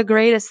like the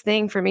greatest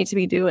thing for me to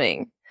be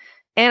doing.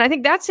 And I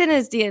think that's in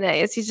his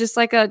DNA. Is he's just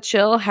like a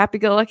chill,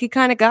 happy-go-lucky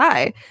kind of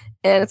guy.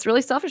 And it's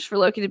really selfish for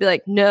Loki to be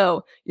like,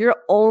 no, you're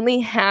only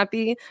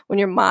happy when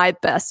you're my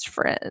best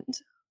friend.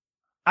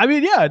 I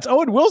mean, yeah, it's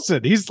Owen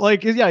Wilson. He's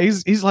like,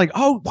 he's like,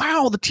 oh,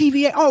 wow, the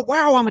TVA. Oh,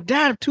 wow, I'm a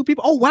dad of two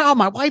people. Oh, wow,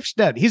 my wife's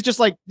dead. He's just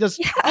like,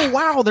 oh,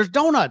 wow, there's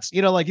donuts.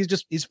 You know, like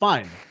he's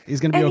fine. He's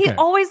going to be okay. And he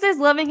always is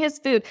loving his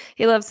food.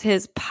 He loves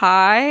his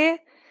pie.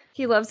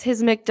 He loves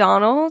his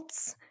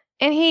McDonald's.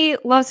 And he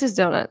loves his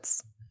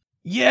donuts.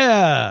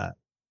 Yeah.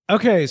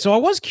 Okay, so I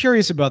was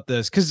curious about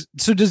this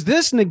so does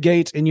this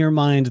negate in your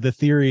mind the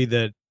theory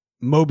that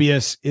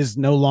Mobius is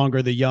no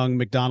longer the young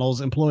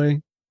McDonald's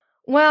employee?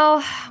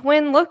 Well,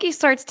 when Loki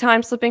starts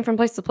time slipping from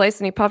place to place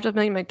and he popped up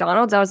in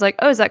McDonald's, I was like,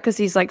 oh, is that because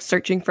he's like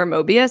searching for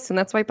Mobius and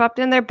that's why he popped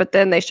in there? But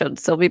then they showed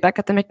Sylvie back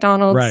at the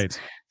McDonald's. Right.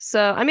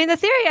 So, I mean, the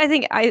theory, I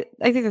think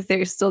the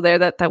theory is still there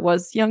that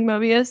was young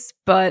Mobius,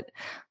 but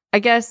I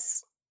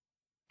guess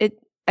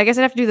I'd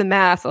have to do the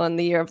math on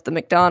the year of the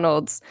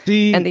McDonald's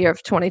and the year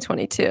of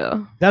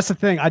 2022. That's the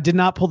thing. I did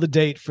not pull the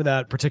date for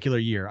that particular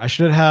year. I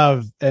should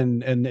have,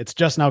 and it's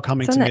just now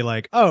coming to me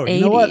like, oh, 80s.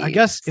 You know what? I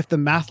guess if the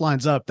math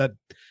lines up,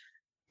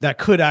 that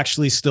could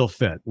actually still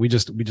fit. We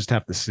just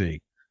have to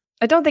see.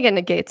 I don't think it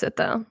negates it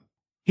though.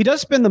 He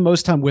does spend the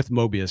most time with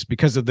Mobius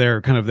because of their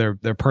kind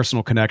of their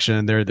personal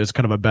connection. There's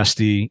kind of a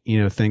bestie,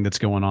 thing that's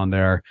going on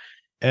there.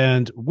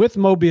 And with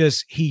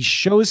Mobius, he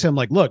shows him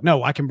like, look,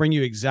 no, I can bring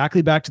you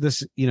exactly back to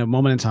this,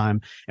 moment in time.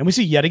 And we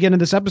see yet again in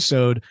this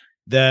episode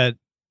that,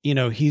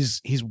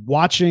 he's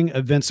watching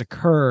events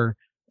occur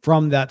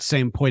from that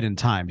same point in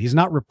time. He's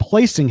not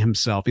replacing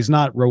himself. He's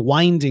not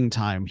rewinding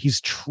time. He's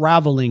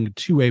traveling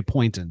to a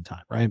point in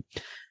time. Right.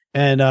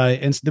 And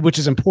which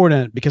is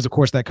important because of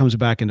course that comes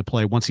back into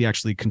play once he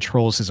actually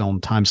controls his own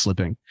time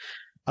slipping.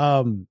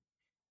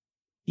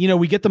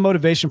 We get the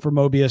motivation for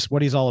Mobius,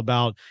 what he's all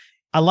about.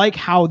 I like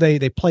how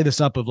they play this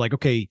up of like,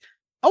 okay,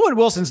 Owen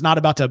Wilson's not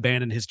about to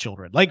abandon his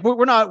children. Like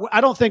we're not,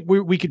 I don't think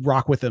we could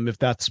rock with him if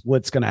that's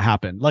what's going to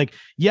happen. Like,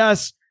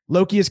 yes,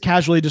 Loki is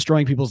casually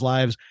destroying people's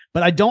lives,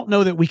 but I don't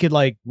know that we could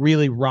like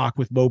really rock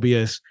with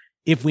Mobius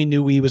if we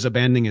knew he was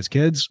abandoning his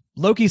kids.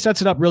 Loki sets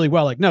it up really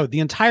well. Like, no,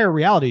 the entire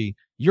reality,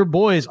 your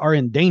boys are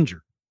in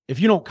danger. If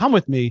you don't come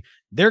with me,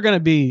 they're going to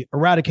be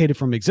eradicated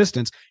from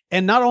existence.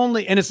 And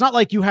it's not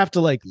like you have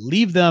to like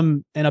leave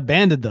them and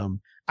abandon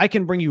them. I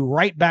can bring you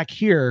right back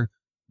here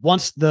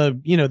once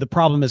the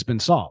problem has been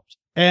solved.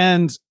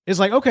 And it's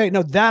like, okay,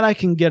 no, that I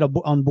can get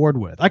on board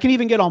with. I can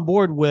even get on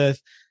board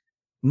with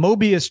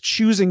Mobius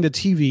choosing the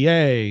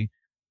TVA,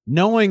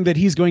 knowing that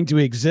he's going to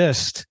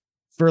exist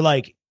for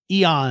like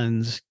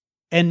eons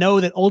and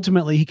know that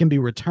ultimately he can be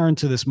returned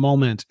to this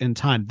moment in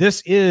time.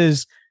 This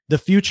is the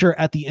future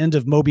at the end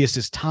of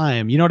Mobius's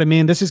time. You know what I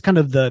mean? This is kind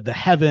of the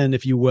heaven,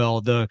 if you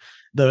will, the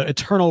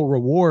eternal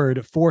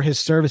reward for his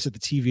service at the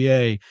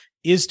TVA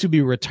is to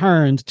be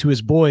returned to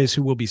his boys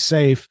who will be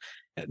safe,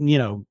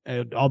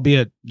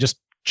 albeit just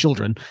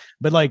children,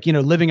 but like,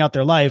 living out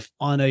their life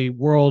on a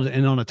world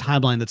and on a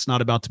timeline that's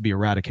not about to be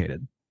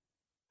eradicated.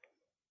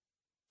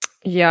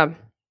 Yeah,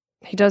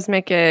 he does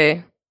make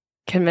a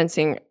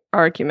convincing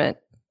argument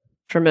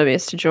for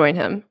Mobius to join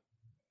him.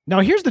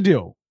 Now, here's the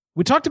deal.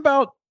 We talked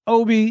about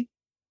Obi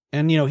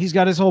And, he's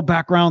got his whole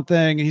background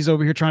thing. And he's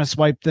over here trying to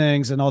swipe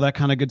things and all that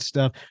kind of good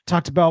stuff.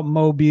 Talked about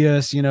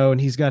Mobius, and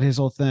he's got his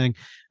whole thing.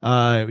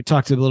 We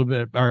talked a little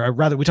bit, or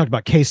rather, we talked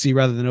about Casey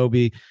rather than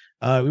Obi.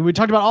 We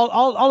talked about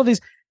all of these.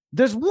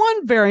 There's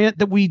one variant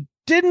that we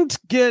didn't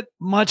get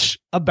much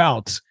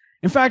about.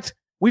 In fact,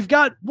 we've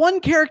got one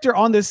character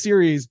on this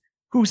series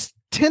who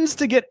tends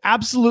to get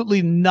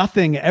absolutely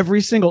nothing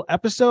every single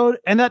episode,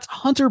 and that's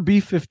Hunter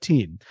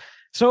B-15.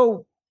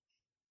 So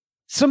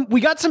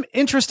we got some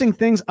interesting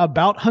things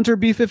about Hunter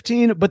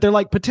B-15, but they're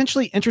like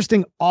potentially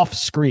interesting off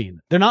screen.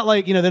 They're not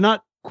like, they're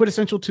not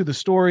quintessential to the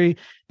story.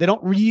 They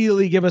don't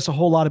really give us a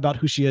whole lot about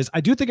who she is.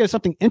 I do think there's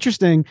something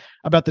interesting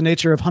about the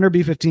nature of Hunter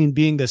B-15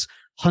 being this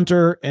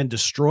hunter and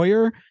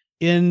destroyer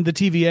in the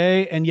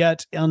TVA, and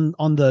yet on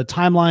the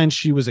timeline,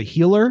 she was a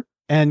healer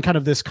and kind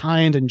of this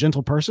kind and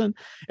gentle person.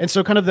 And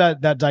so kind of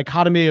that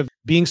dichotomy of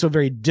being so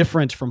very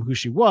different from who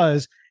she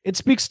was, it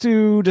speaks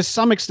to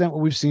some extent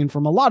what we've seen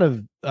from a lot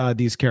of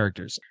these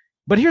characters.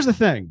 But here's the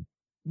thing.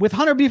 With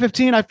Hunter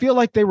B-15, I feel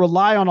like they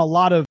rely on a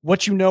lot of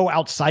what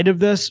outside of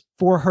this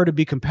for her to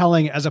be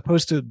compelling, as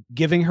opposed to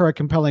giving her a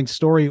compelling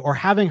story or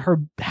having her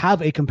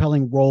have a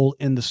compelling role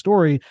in the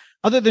story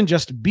other than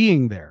just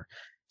being there.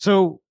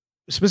 So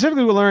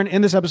specifically, we learn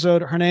in this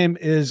episode, her name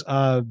is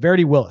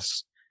Verity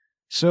Willis.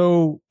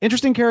 So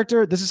interesting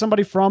character. This is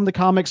somebody from the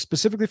comics,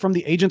 specifically from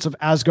the Agents of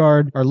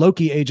Asgard, or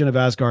Loki Agent of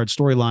Asgard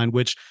storyline,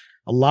 which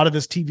a lot of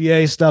this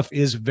TVA stuff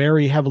is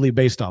very heavily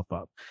based off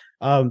of.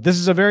 This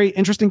is a very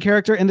interesting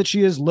character in that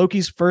she is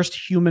Loki's first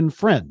human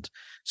friend.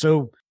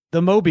 So the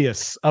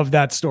Mobius of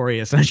that story,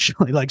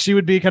 essentially, like she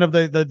would be kind of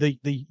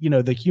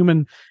the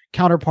human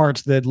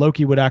counterparts that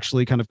Loki would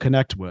actually kind of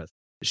connect with.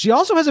 She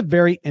also has a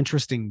very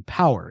interesting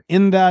power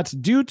in that,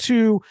 due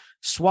to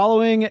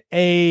swallowing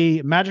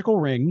a magical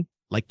ring,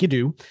 like you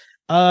do,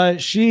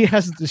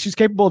 she's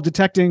capable of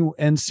detecting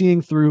and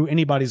seeing through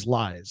anybody's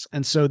lies.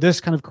 And so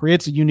this kind of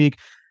creates a unique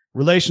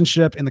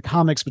relationship in the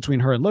comics between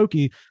her and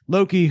Loki.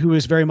 Loki, who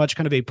is very much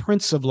kind of a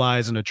prince of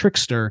lies and a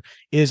trickster,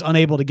 is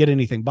unable to get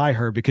anything by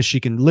her because she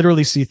can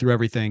literally see through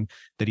everything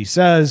that he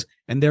says,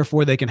 and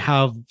therefore they can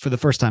have, for the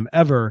first time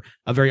ever,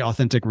 a very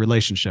authentic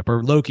relationship,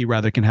 or Loki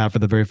rather can have for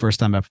the very first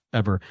time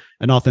ever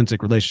an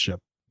authentic relationship.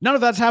 None of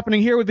that's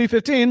happening here with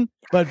V-15,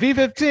 but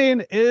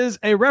V-15 is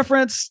a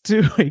reference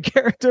to a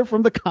character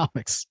from the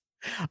comics.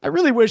 I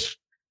really wish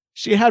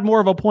she had more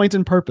of a point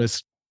and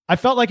purpose. I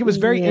felt like it was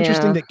very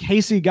interesting that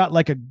Casey got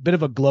like a bit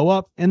of a glow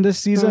up in this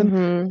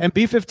season, and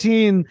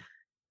B-15,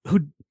 who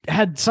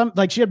had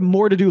she had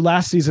more to do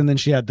last season than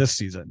she had this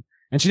season.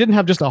 And she didn't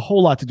have just a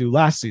whole lot to do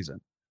last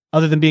season,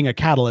 other than being a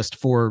catalyst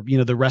for,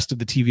 the rest of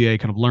the TVA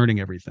kind of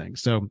learning everything.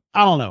 So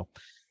I don't know.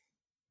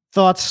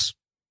 Thoughts?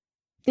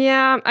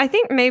 Yeah, I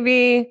think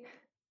maybe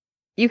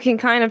you can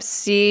kind of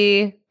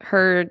see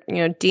her,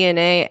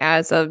 DNA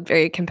as a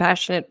very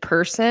compassionate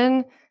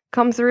person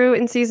come through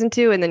in season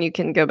 2, and then you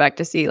can go back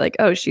to see like,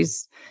 oh,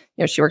 she's,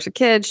 she works with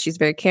kids, she's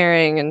very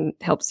caring and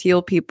helps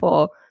heal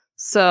people.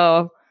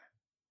 So,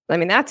 I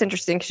mean, that's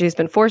interesting because she's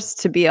been forced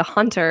to be a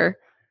hunter.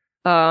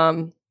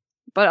 But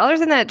other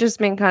than that, just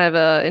being kind of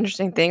a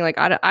interesting thing. Like,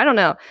 I don't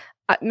know.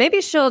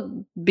 Maybe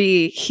she'll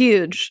be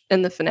huge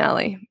in the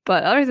finale,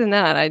 but other than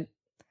that, I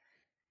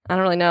don't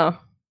really know.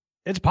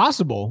 It's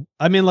possible.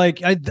 I mean,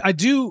 like, I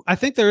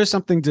think there is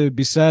something to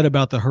be said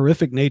about the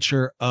horrific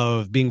nature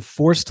of being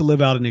forced to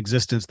live out an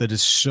existence that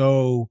is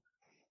so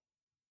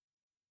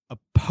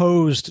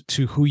opposed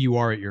to who you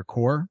are at your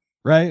core,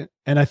 right?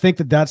 And I think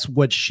that that's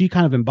what she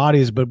kind of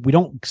embodies, but we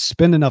don't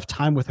spend enough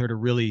time with her to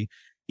really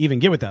even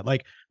get with that.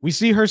 Like, we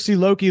see her see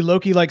Loki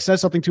like says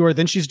something to her,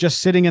 then she's just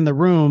sitting in the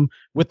room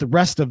with the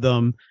rest of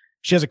them.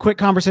 She has a quick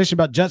conversation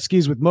about jet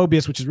skis with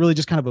Mobius, which is really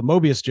just kind of a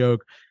Mobius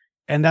joke.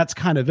 And that's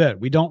kind of it.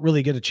 We don't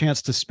really get a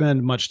chance to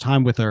spend much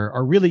time with her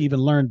or really even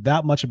learn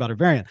that much about her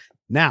variant.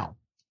 Now,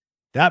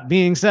 that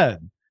being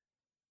said,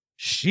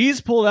 she's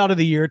pulled out of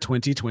the year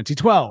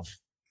 2012.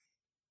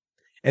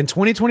 And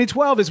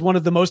 2012 is one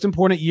of the most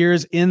important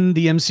years in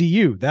the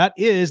MCU. That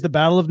is the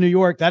Battle of New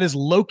York. That is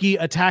Loki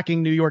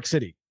attacking New York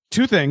City.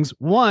 Two things.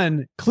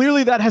 One,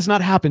 clearly that has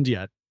not happened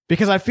yet,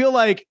 because I feel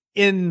like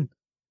in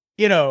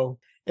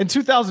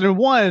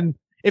 2001,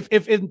 if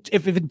in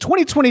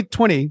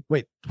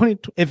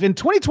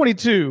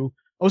 2022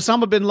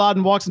 Osama bin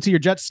Laden walks into your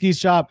jet ski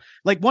shop,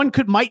 like, one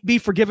might be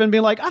forgiven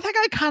being like, oh, that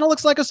guy kind of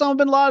looks like Osama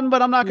bin Laden,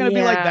 but I'm not going to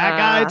be like that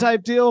guy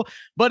type deal.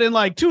 But in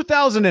like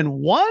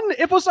 2001,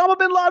 if Osama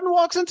bin Laden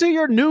walks into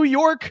your New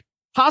York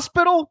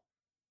hospital,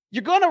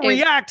 you're going to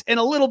react in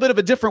a little bit of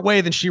a different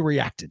way than she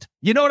reacted.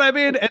 You know what I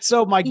mean? And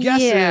so my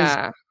guess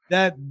is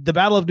that the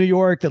Battle of New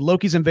York, that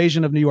Loki's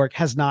invasion of New York,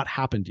 has not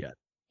happened yet.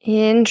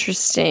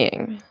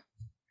 Interesting.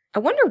 I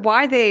wonder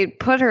why they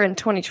put her in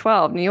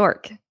 2012, New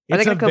York. Are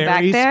they going to go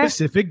back there? It's a very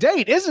specific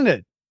date, isn't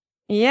it?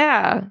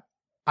 Yeah.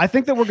 I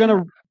think that we're going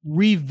to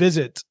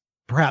revisit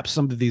perhaps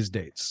some of these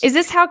dates. Is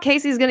this how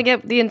Casey's going to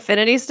get the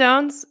Infinity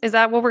Stones? Is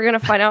that what we're going to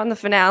find out in the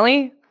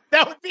finale?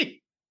 That would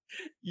be...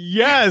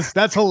 Yes,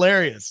 that's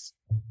hilarious.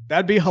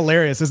 That'd be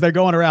hilarious as they're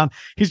going around.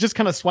 He's just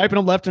kind of swiping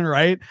them left and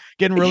right,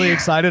 getting really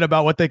excited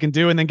about what they can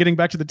do, and then getting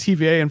back to the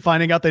TVA and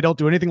finding out they don't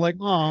do anything. Like,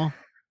 oh,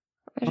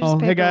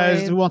 hey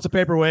guys, who wants a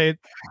paperweight?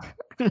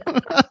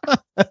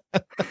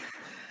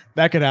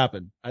 That could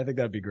happen. I think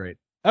that'd be great.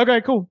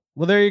 Okay, cool.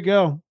 Well, there you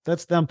go.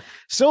 That's them.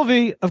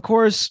 Sylvie, of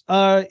course,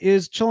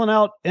 is chilling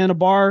out in a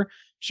bar.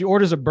 She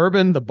orders a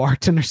bourbon. The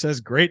bartender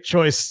says, "Great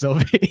choice,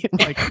 Sylvie."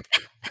 I'm like,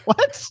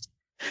 what?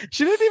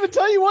 She didn't even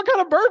tell you what kind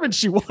of bourbon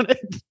she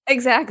wanted.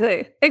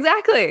 Exactly.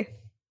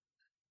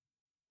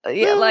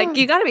 Yeah, like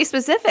you got to be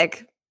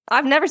specific.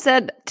 I've never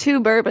said 2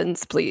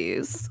 bourbons,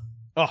 please.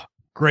 Oh,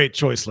 great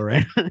choice,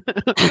 Lorraine.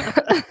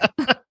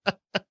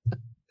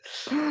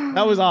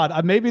 That was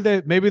odd. Maybe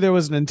there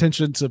was an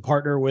intention to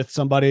partner with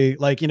somebody,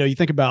 like, you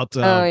think about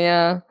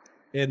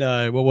in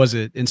what was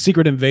it, in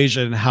Secret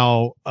Invasion,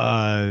 how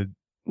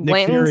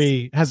Nick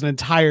Fury has an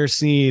entire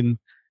scene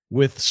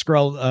with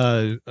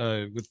Skrull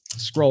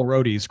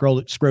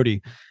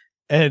Scrody,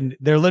 and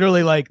they're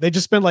literally like, they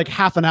just spend like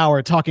half an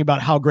hour talking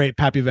about how great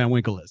Pappy Van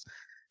Winkle is.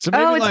 So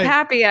maybe it's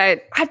Pappy. I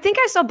think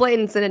I saw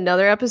Blatant's in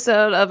another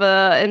episode of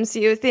a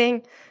MCU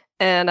thing.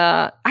 And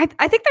I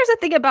think there's a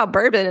thing about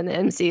bourbon in the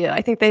MCU.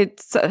 I think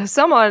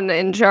someone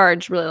in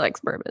charge really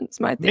likes bourbon. It's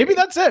my theory. Maybe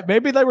that's it.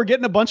 Maybe they were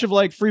getting a bunch of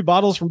like free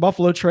bottles from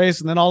Buffalo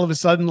Trace, and then all of a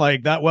sudden,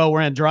 like, that well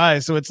ran dry.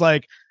 So it's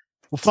like,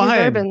 well, fine,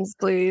 2 bourbons,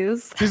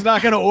 please. She's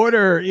not going to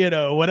order,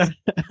 whatever.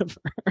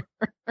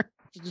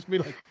 Just be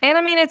like, and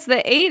I mean, it's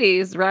the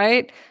 80s,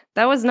 right?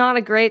 That was not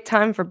a great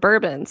time for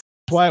bourbons.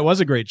 That's why it was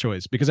a great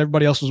choice, because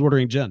everybody else was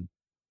ordering gin.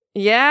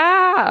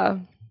 Yeah.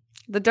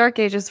 The dark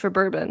ages for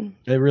bourbon.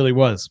 It really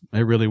was.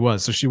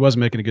 So she was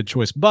making a good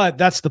choice. But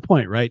that's the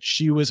point, right?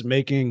 She was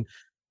making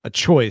a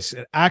choice.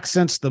 It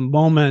accents the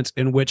moment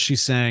in which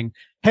she's saying,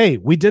 hey,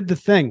 we did the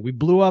thing. We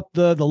blew up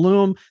the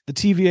loom. The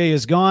TVA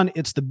is gone.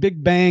 It's the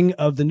big bang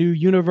of the new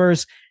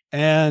universe.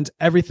 And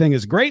everything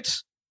is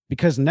great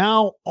because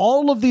now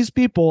all of these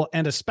people,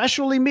 and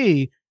especially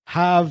me,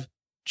 have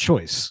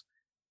choice.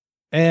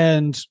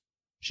 And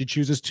she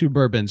chooses 2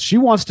 bourbons. She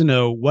wants to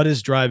know what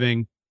is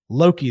driving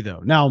Loki,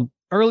 though. Now,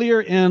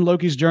 earlier in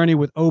Loki's journey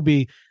with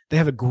Obi, they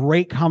have a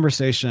great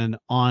conversation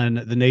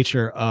on the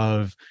nature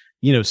of,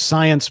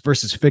 science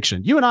versus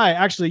fiction. You and I,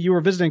 actually, you were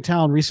visiting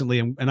town recently,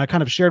 and I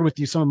kind of shared with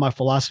you some of my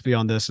philosophy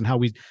on this and how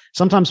we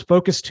sometimes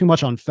focus too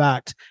much on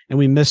fact and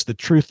we miss the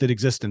truth that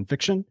exists in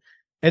fiction.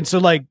 And so,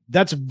 like,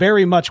 that's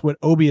very much what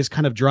Obi is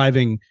kind of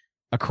driving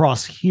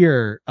across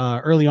here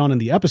early on in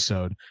the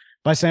episode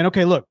by saying,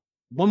 okay, look,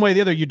 one way or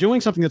the other, you're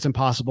doing something that's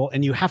impossible,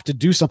 and you have to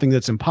do something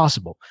that's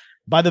impossible.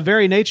 By the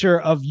very nature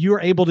of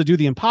you're able to do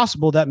the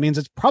impossible, that means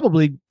it's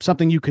probably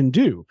something you can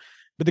do.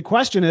 But the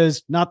question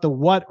is not the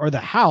what or the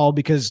how,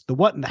 because the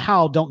what and the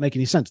how don't make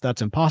any sense.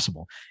 That's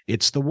impossible.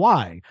 It's the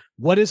why.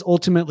 What is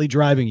ultimately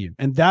driving you?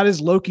 And that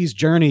is Loki's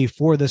journey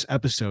for this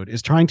episode,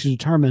 is trying to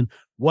determine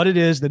what it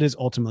is that is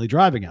ultimately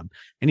driving him.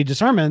 And he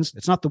determines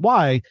it's not the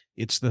why,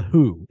 it's the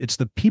who. It's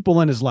the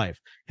people in his life.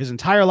 His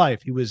entire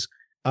life, he was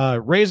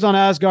raised on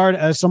Asgard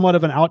as somewhat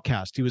of an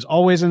outcast. He was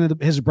always in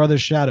his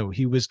brother's shadow.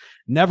 He was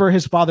never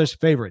his father's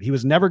favorite. He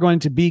was never going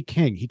to be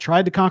king. He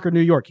tried to conquer New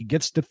York. He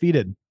gets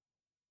defeated.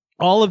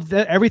 All of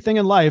everything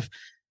in life,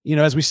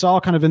 as we saw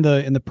kind of in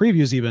the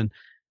previews, even,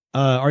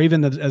 or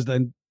even when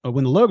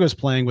the logo's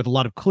playing with a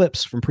lot of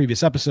clips from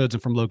previous episodes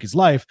and from Loki's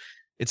life,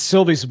 it's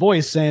Sylvie's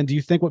voice saying, "Do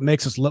you think what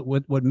makes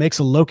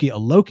a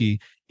Loki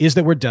is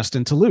that we're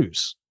destined to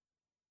lose?"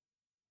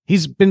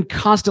 He's been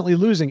constantly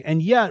losing.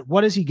 And yet,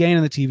 what does he gain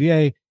in the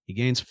TVA? He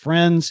gains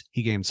friends,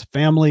 he gains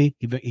family,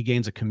 he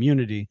gains a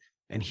community,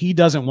 and he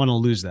doesn't want to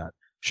lose that.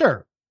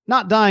 Sure,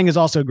 not dying is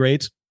also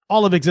great.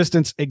 All of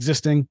existence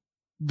existing,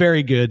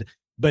 very good.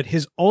 But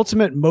his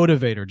ultimate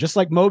motivator, just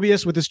like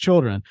Mobius with his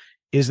children,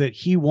 is that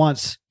he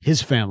wants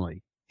his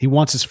family. He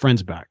wants his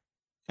friends back.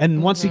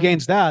 And once he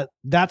gains that,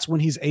 that's when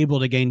he's able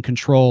to gain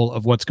control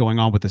of what's going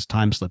on with this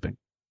time slipping.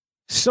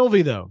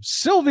 Sylvie, though,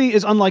 Sylvie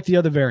is unlike the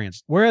other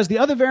variants. Whereas the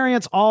other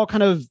variants all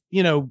kind of,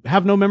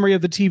 have no memory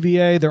of the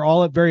TVA. They're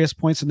all at various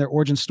points in their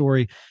origin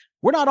story.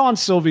 We're not on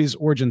Sylvie's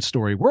origin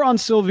story. We're on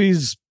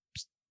Sylvie's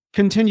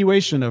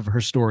continuation of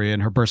her story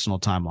and her personal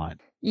timeline.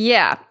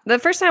 Yeah. The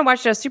first time I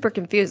watched it, I was super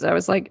confused. I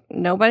was like,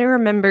 nobody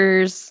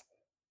remembers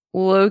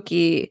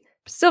Loki.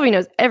 Sylvie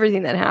knows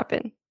everything that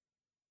happened.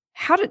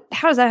 How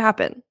does that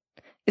happen?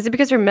 Is it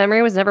because her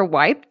memory was never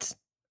wiped?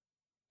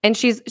 And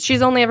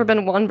she's only ever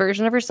been one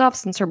version of herself,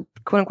 since her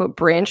quote unquote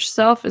branch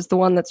self is the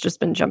one that's just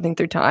been jumping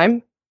through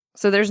time.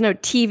 So there's no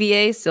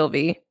TVA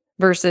Sylvie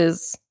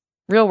versus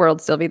real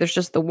world Sylvie. There's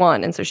just the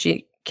one. And so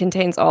she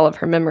contains all of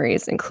her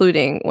memories,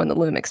 including when the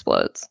loom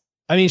explodes.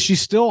 I mean, she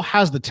still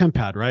has the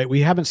TemPad, right?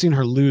 We haven't seen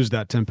her lose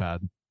that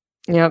TemPad.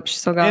 Yep, she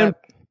still got it.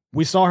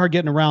 We saw her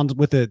getting around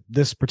with it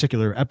this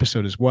particular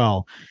episode as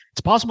well. It's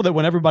possible that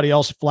when everybody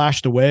else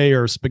flashed away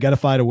or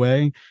spaghettified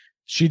away,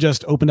 she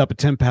just opened up a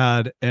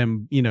TemPad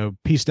and,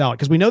 pieced out.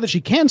 Because we know that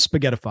she can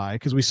spaghettify,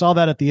 because we saw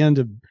that at the end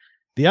of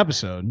the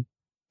episode.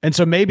 And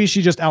so maybe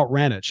she just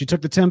outran it. She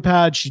took the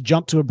TemPad, she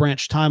jumped to a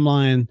branch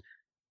timeline,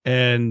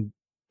 and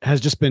has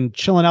just been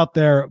chilling out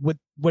there with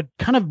what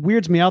kind of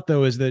weirds me out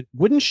though is that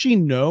wouldn't she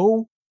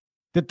know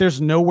that there's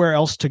nowhere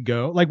else to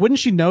go? Like, wouldn't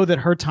she know that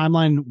her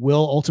timeline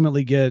will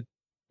ultimately get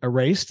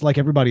erased like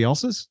everybody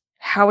else's?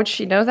 How would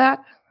she know that?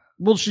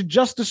 Well, she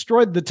just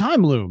destroyed the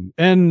time loom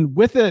and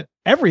with it,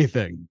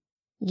 everything.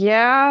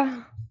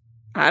 Yeah.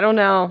 I don't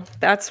know.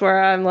 That's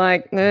where I'm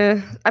like,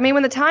 I mean,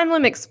 when the time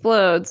loom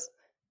explodes,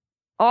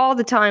 all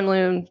the time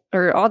loom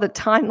or all the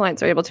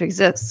timelines are able to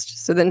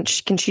exist. So then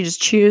can she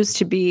just choose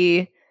to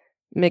be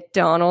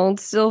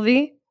McDonald's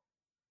Sylvie?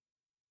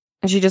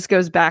 And she just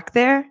goes back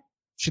there?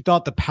 She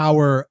thought the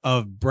power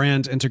of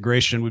brand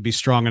integration would be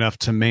strong enough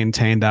to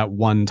maintain that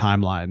one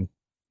timeline.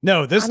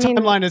 No, this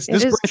timeline is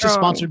this branch is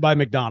sponsored by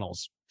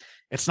McDonald's.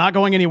 It's not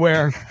going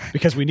anywhere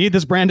because we need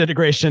this brand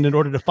integration in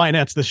order to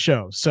finance this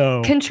show.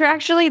 So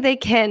contractually, they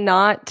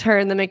cannot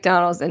turn the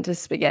McDonald's into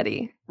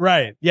spaghetti.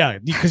 Right. Yeah.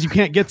 Because you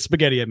can't get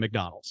spaghetti at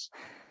McDonald's.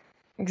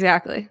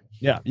 Exactly.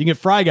 Yeah. You can get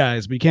Fry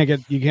Guys, but you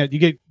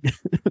get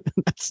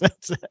that's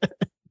it.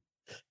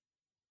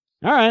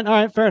 All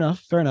right. Fair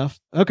enough.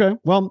 Okay.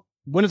 Well,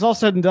 when it's all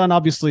said and done,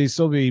 obviously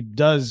Sylvie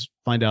does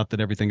find out that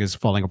everything is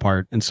falling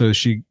apart. And so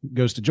she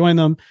goes to join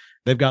them.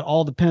 They've got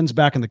all the pins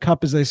back in the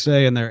cup, as they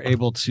say, and they're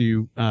able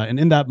to, and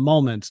in that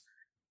moment,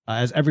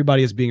 as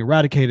everybody is being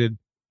eradicated,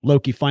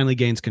 Loki finally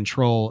gains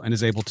control and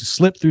is able to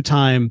slip through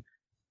time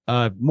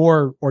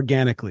more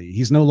organically.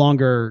 He's no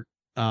longer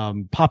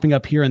popping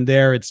up here and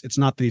there. It's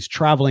not that he's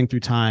traveling through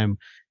time.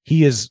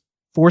 He is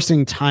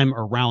forcing time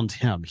around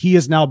him. He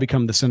has now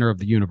become the center of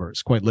the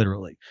universe, quite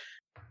literally.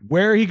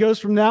 Where he goes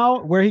from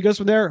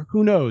there,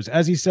 who knows?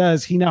 As he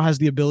says, he now has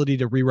the ability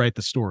to rewrite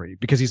the story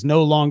because he's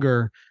no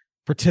longer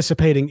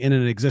participating in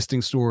an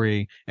existing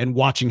story and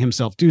watching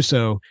himself do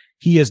so.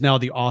 He is now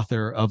the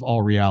author of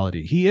all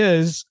reality. He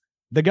is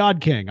the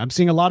God King. I'm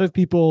seeing a lot of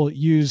people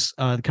use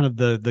kind of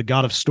the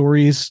God of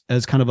Stories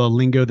as kind of a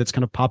lingo that's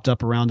kind of popped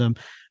up around him.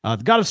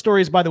 The God of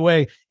Stories, by the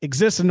way,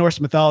 exists in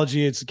Norse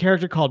mythology. It's a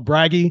character called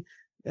Bragi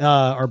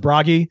or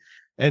Bragi.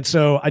 And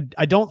so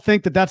I don't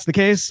think that that's the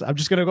case. I'm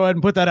just going to go ahead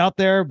and put that out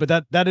there, but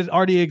that it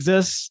already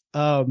exists.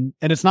 And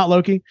it's not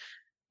Loki.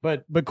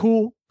 But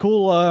cool,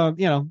 cool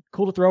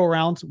to throw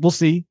around. We'll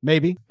see,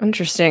 maybe.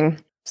 Interesting.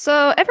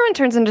 So everyone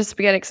turns into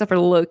spaghetti except for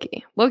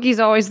Loki. Loki's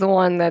always the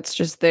one that's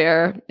just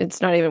there.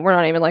 We're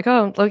not even like,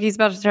 oh, Loki's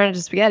about to turn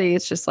into spaghetti.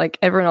 It's just like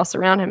everyone else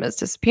around him is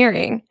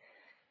disappearing.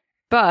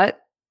 But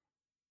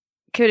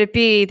could it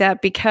be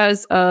that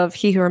because of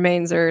He Who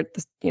Remains, or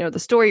the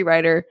story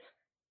writer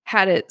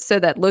had it so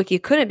that Loki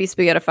couldn't be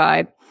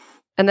spaghettified?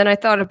 And then I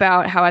thought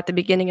about how at the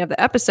beginning of the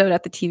episode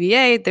at the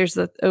TVA, there's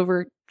the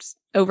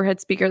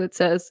overhead speaker that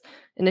says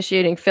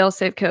initiating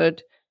failsafe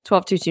code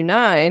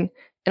 12229.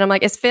 And I'm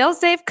like, is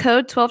failsafe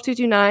code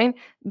 12229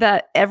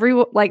 that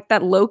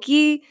that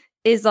Loki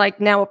is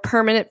like now a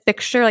permanent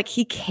fixture? Like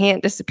he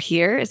can't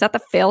disappear? Is that the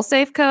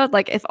failsafe code?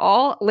 Like if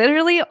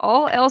literally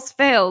all else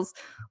fails,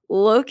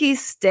 Loki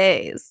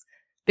stays.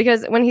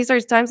 Because when he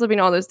starts time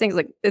slipping all those things,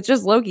 like it's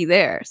just Loki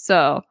there.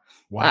 So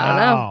wow. I don't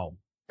know.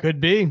 Could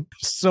be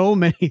so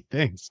many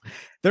things.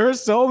 There are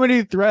so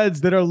many threads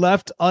that are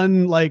left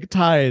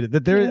tied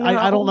that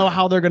I don't know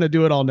how they're going to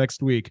do it all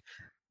next week.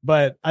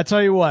 But I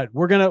tell you what,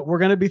 we're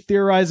gonna be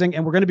theorizing,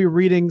 and we're gonna be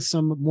reading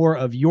some more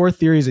of your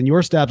theories and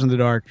your stabs in the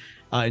dark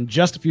in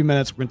just a few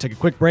minutes. We're gonna take a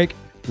quick break.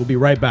 We'll be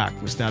right back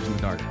with Stabs in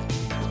the Dark.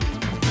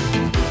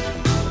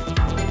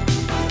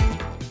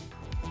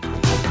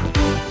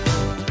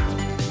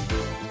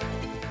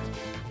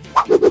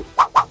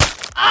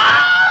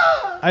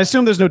 I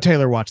assume there's no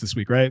Taylor watch this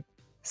week, right?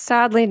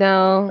 Sadly,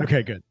 no.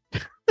 Okay, good.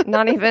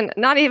 not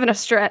even a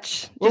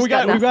stretch. Well, we've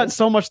got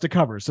so much to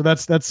cover, so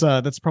that's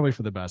probably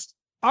for the best.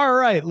 All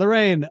right,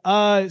 Lorraine.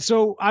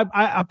 So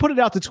I put it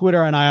out to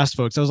Twitter and I asked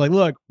folks. I was like,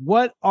 look,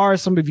 what are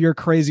some of your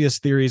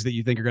craziest theories that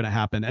you think are going to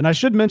happen? And I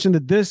should mention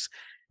that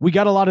we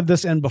got a lot of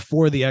this in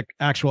before the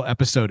actual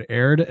episode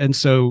aired, and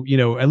so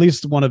at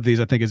least one of these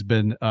I think has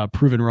been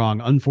proven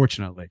wrong,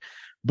 unfortunately.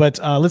 But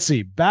let's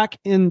see. Back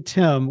in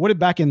Tim, what did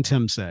Back in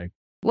Tim say?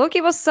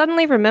 Loki will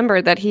suddenly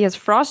remember that he has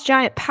frost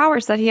giant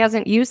powers that he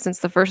hasn't used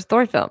since the first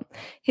Thor film.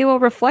 He will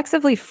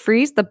reflexively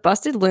freeze the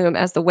busted loom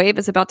as the wave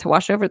is about to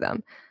wash over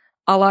them.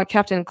 A la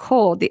Captain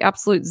Cold, the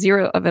absolute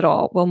zero of it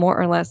all will more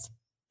or less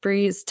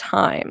freeze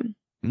time.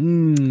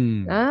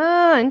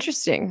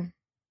 Interesting.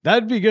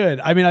 That'd be good.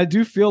 I mean, I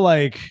do feel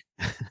like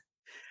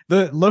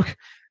the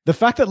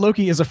fact that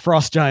Loki is a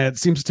frost giant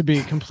seems to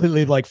be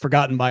completely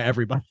forgotten by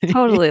everybody.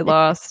 Totally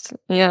lost.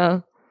 Yeah.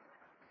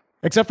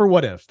 Except for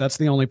What If. That's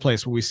the only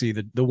place where we see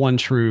the one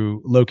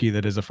true Loki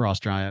that is a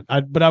frost giant.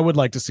 But I would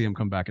like to see him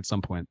come back at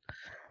some point.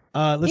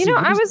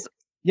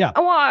 Yeah.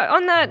 Well,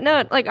 on that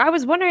note, I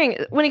was wondering,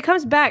 when he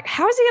comes back,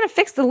 how is he going to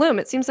fix the loom?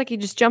 It seems like he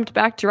just jumped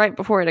back to right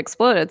before it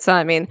exploded. So,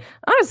 I mean,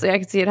 honestly, I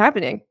could see it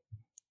happening.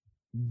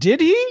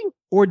 Did he?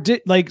 Or that's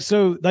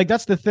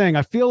the thing.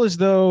 I feel as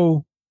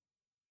though,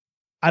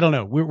 I don't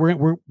know.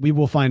 We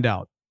will find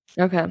out.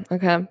 Okay.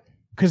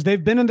 Because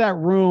they've been in that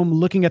room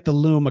looking at the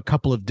loom a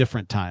couple of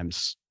different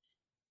times.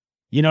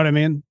 You know what I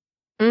mean?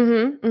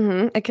 It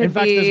In could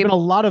fact, there's be. been a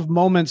lot of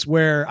moments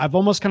where I've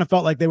almost kind of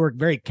felt like they were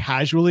very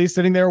casually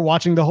sitting there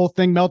watching the whole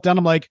thing melt down.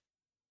 I'm like,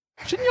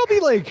 shouldn't y'all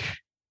be like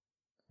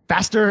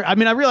faster? I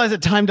mean, I realize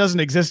that time doesn't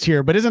exist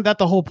here, but isn't that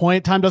the whole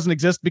point? Time doesn't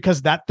exist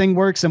because that thing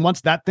works. And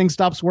once that thing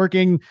stops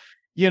working,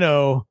 you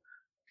know,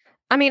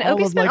 I mean, all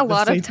Opie of spent like a the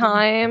lot of safety.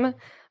 time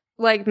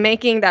like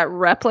making that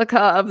replica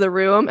of the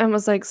room and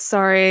was like,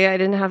 sorry, I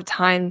didn't have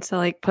time to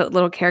like put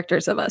little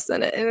characters of us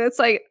in it. And it's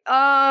like,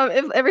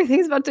 if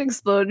everything's about to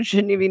explode,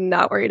 shouldn't you be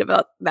not worried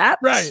about that?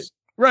 Right.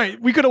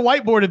 Right. We could have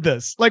whiteboarded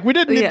this. Like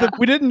Yeah.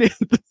 we didn't need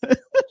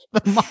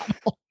the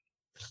model.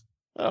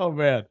 Oh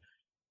man.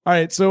 All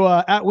right. So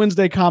at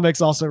Wednesday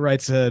Comics also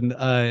writes in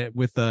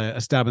with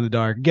a stab in the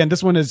dark. Again,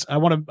 this one is I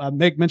want to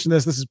make mention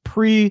this. This is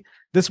pre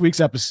this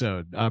week's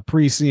episode,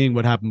 pre seeing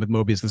what happened with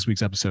Mobius this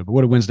week's episode. But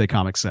what did Wednesday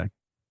Comics say?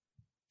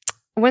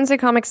 Wednesday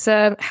Comics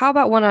said, how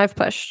about one I've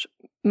pushed?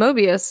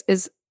 Mobius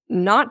is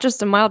not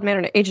just a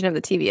mild-mannered agent of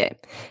the TVA.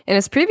 In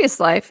his previous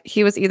life,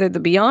 he was either the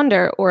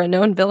Beyonder or a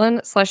known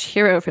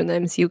villain/hero from the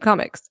MCU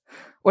comics,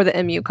 or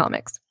the MU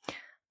comics.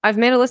 I've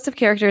made a list of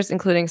characters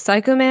including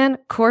Psycho Man,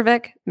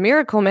 Korvac,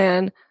 Miracle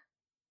Man,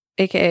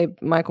 aka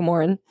Michael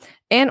Morin,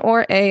 and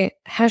or a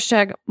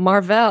hashtag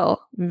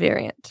Marvel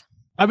variant.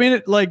 I mean,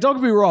 don't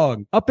get me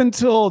wrong. Up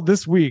until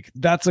this week,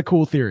 that's a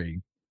cool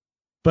theory.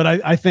 But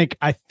I think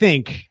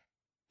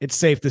it's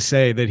safe to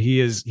say that he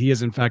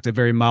is in fact a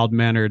very mild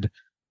mannered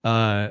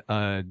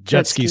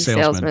jet ski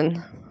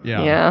salesman.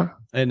 Yeah.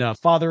 And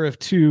father of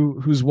two,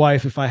 whose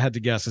wife, if I had to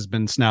guess, has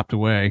been snapped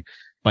away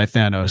by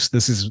Thanos.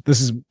 This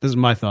is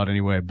my thought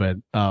anyway. But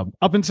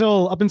up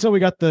until we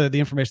got the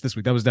information this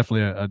week, that was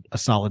definitely a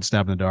solid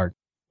stab in the dark.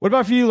 What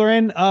about for you,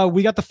 Lorraine?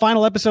 We got the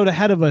final episode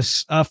ahead of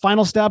us.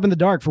 Final stab in the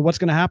dark for what's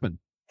going to happen.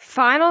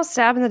 Final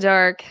stab in the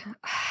dark.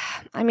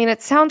 I mean,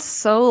 it sounds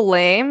so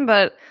lame,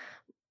 but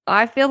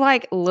I feel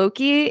like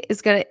Loki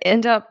is going to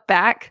end up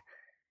back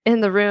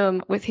in the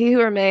room with He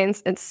Who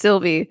Remains and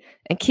Sylvie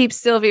and keep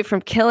Sylvie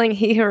from killing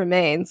He Who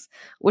Remains,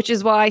 which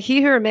is why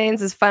He Who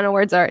Remains' final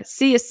words are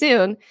 "see you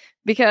soon,"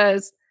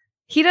 because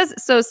he does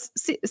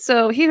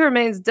so He Who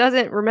Remains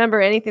doesn't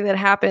remember anything that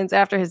happens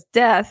after his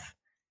death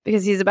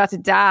because he's about to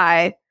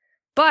die.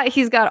 But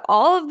he's got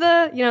all of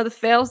the, the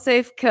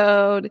fail-safe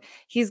code.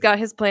 He's got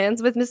his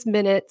plans with Miss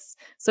Minutes.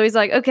 So he's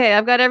like, okay,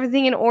 I've got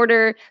everything in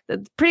order.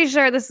 Pretty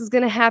sure this is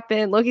going to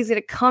happen. Loki's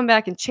going to come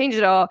back and change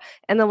it all.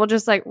 And then we'll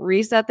just like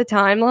reset the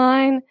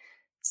timeline.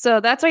 So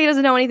that's why he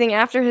doesn't know anything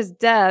after his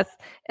death.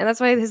 And that's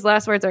why his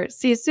last words are,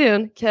 see you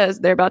soon, because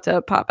they're about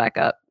to pop back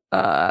up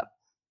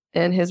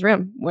in his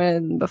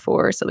room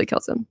before Sylvie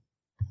kills him.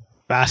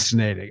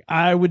 Fascinating.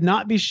 I would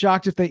not be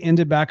shocked if they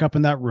ended back up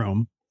in that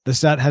room. The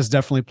set has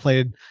definitely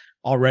played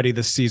already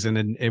this season,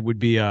 and it would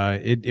be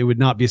it would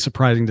not be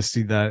surprising to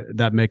see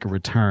that make a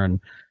return.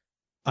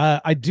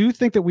 I do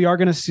think that we are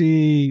going to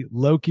see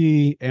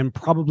Loki and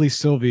probably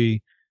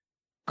Sylvie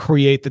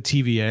create the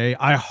TVA.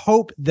 I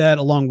hope that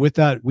along with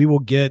that we will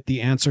get the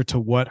answer to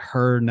what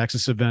her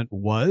Nexus event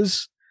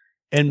was,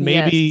 and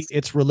maybe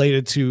it's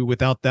related to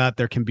without that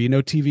there can be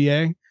no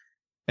TVA,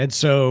 and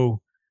so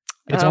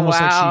it's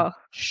almost like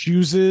she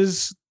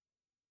chooses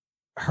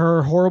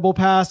her horrible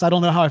past. I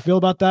don't know how I feel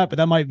about that, but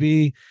that might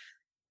be.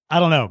 I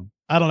don't know.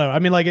 I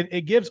mean, like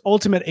it gives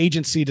ultimate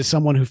agency to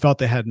someone who felt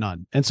they had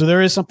none. And so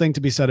there is something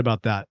to be said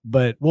about that,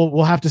 but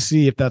we'll have to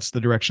see if that's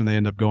the direction they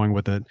end up going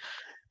with it.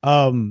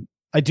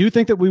 I do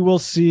think that we will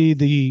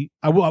see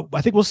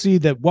I think we'll see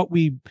that what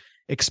we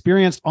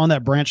experienced on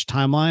that branch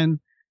timeline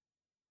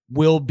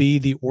will be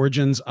the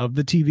origins of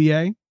the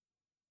TVA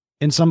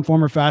in some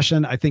form or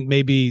fashion. I think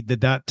maybe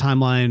that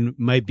timeline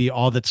might be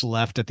all that's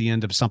left at the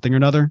end of something or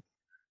another.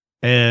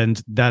 And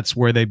that's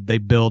where they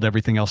build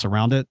everything else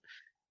around it.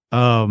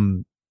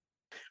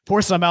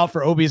 Pour some out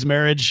for Obi's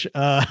marriage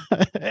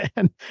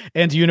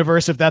and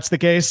universe if that's the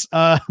case.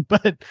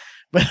 But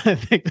I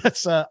think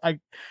that's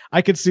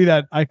I could see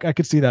that I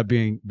could see that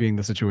being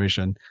the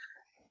situation.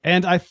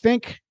 And I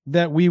think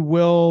that we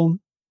will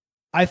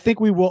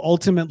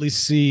ultimately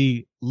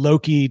see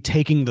Loki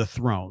taking the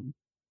throne.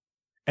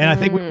 And I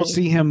think we will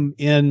see him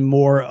in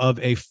more of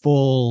a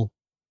full,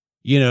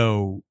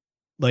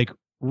 like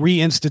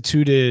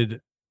reinstituted,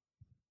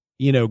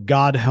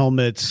 God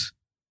helmet,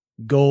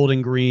 gold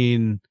and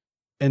green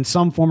in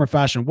some form or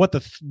fashion. What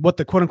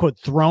the quote unquote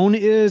throne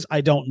is,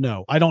 I don't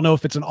know. I don't know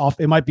if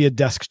it might be a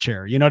desk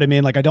chair. You know what I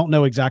mean? Like, I don't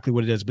know exactly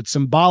what it is, but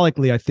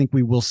symbolically, I think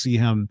we will see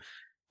him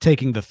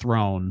taking the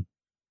throne.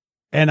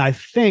 And I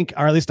think,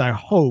 or at least I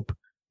hope,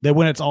 that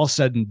when it's all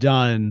said and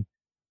done,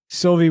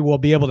 Sylvie will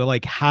be able to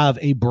like have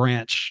a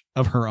branch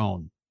of her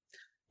own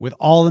with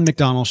all the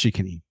McDonald's she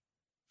can eat.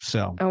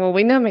 So, well,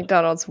 we know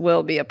McDonald's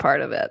will be a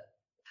part of it.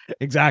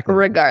 Exactly.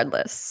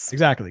 Regardless.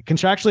 Exactly.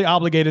 Contractually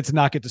obligated to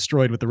not get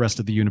destroyed with the rest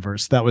of the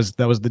universe. There's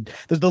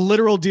the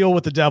literal deal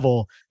with the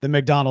devil that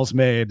McDonald's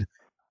made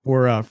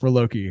for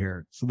Loki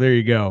here. So there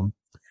you go.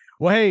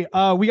 Well, hey,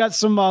 we got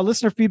some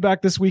listener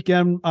feedback this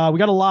weekend. We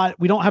got a lot.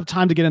 We don't have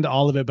time to get into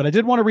all of it, but I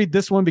did want to read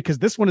this one because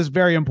this one is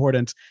very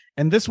important.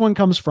 And this one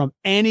comes from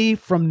Annie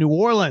from New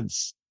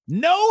Orleans.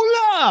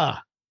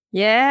 NOLA!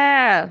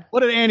 Yeah.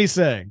 What did Annie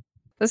say?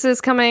 This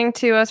is coming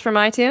to us from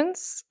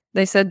iTunes.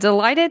 They said,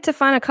 delighted to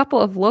find a couple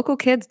of local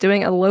kids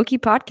doing a Loki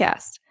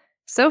podcast.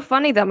 So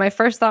funny that my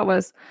first thought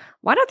was,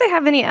 why don't they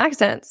have any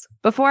accents?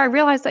 Before I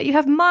realized that you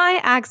have my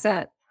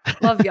accent.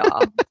 Love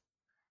y'all.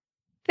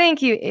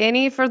 Thank you,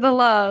 Annie, for the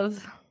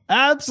love.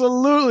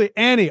 Absolutely.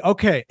 Annie.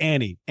 Okay.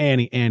 Annie.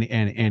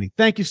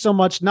 Thank you so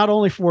much. Not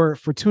only for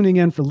tuning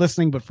in, for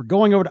listening, but for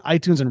going over to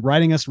iTunes and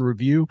writing us a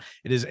review.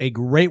 It is a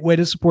great way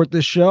to support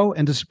this show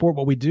and to support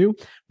what we do.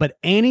 But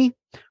Annie,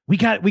 we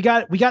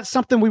got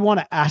something we want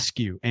to ask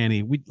you,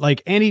 Annie.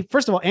 Annie,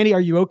 first of all, Annie,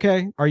 are you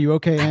okay? Are you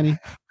okay, Annie?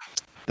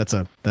 That's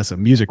a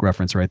music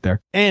reference right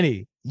there.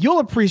 Annie, you'll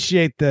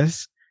appreciate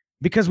this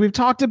because we've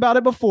talked about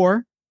it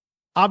before.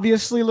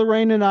 Obviously,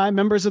 Lorraine and I,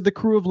 members of the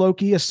crew of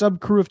Loki, a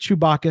sub crew of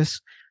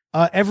Chewbacca's,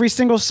 every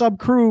single sub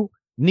crew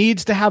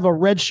needs to have a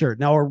red shirt.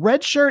 Now, a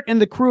red shirt in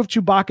the crew of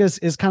Chewbacca's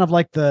is kind of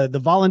like the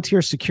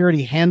volunteer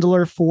security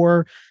handler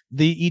for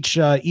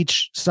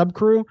each sub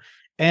crew.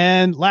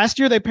 And last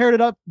year they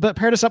paired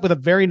us up with a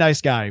very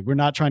nice guy. We're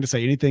not trying to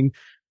say anything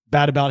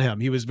bad about him.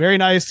 He was very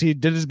nice. He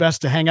did his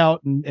best to hang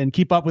out and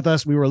keep up with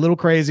us. We were a little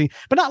crazy,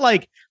 but not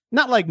like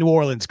New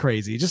Orleans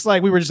crazy. Just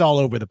like we were just all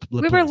over the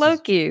place. We were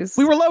Lokis.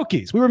 We were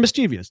Lokis. We were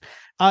mischievous.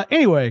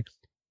 Anyway,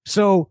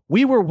 so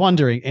we were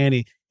wondering,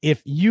 Annie,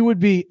 if you would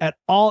be at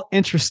all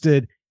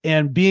interested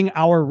in being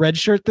our red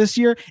shirt this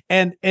year.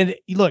 And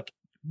look,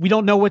 we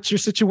don't know what your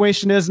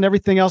situation is and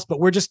everything else, but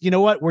we're just, you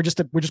know what? We're just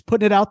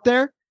putting it out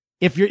there.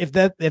 If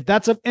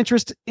that's of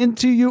interest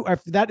into you, or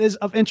if that is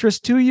of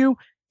interest to you,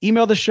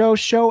 email the show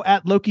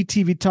at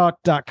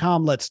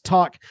LokiTVTalk.com. Let's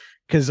talk.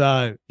 Cause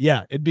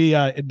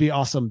it'd be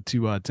awesome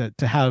to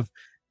have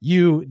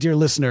you, dear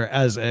listener,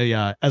 as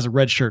a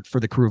red shirt for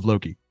the crew of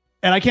Loki.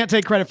 And I can't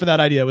take credit for that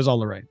idea. It was all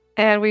Lorraine.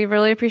 And we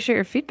really appreciate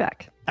your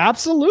feedback.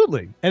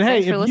 Absolutely. And hey,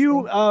 if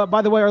you,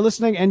 by the way, are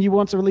listening and you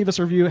want to leave us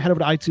a review, head over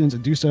to iTunes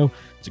and do so.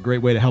 It's a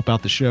great way to help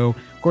out the show.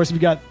 Of course, if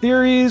you've got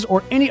theories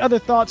or any other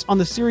thoughts on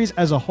the series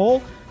as a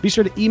whole, be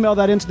sure to email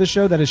that into the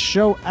show. That is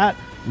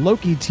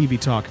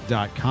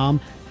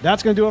show@LokiTVTalk.com.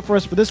 That's going to do it for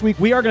us for this week.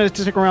 We are going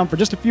to stick around for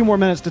just a few more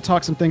minutes to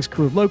talk some things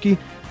crew of Loki.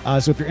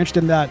 So if you're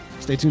interested in that,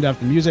 stay tuned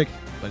after the music.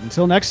 But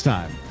until next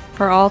time.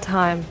 For all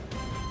time.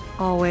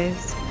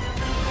 Always.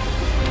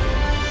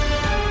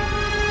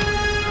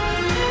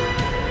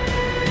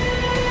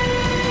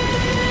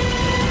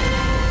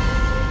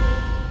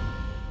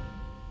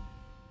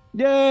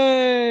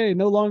 Yay!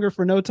 No longer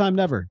for no time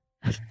never.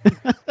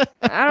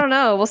 I don't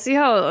know. We'll see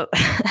how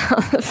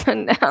the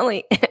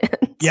finale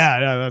ends.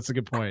 Yeah, that's a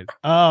good point.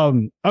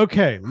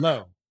 Okay,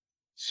 Lo.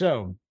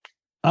 So,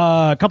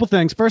 a couple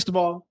things. First of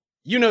all,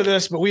 you know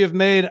this, but we have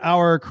made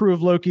our crew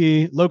of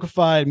Loki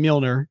Lokified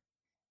Mjolnir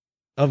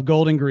of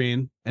gold and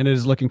green, and it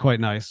is looking quite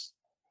nice.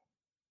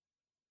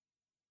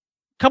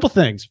 Couple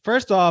things.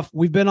 First off,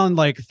 we've been on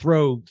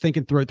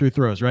thinking through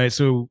throws, right?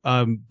 So,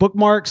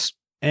 bookmarks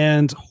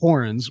and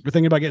horns. We're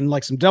thinking about getting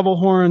like some devil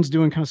horns,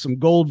 doing kind of some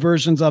gold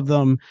versions of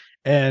them,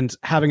 and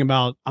having them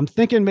out. I'm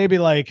thinking maybe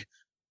like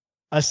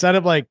a set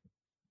of like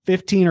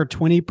 15 or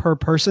 20 per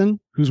person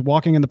who's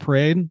walking in the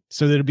parade.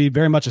 So that it'd be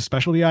very much a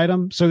specialty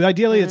item. So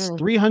ideally it's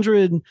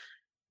 300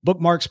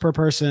 bookmarks per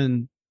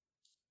person,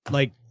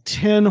 like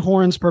 10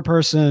 horns per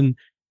person,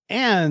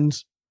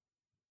 and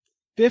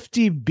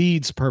 50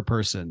 beads per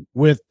person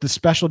with the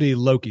specialty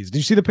Lokis. Did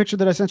you see the picture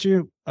that I sent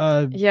you?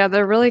 Yeah,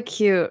 they're really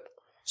cute.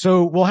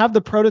 So we'll have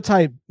the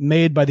prototype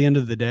made by the end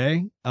of the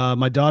day.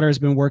 My daughter has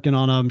been working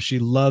on them. She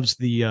loves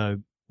the, I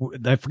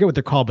forget what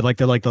they're called, but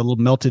they're like the little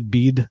melted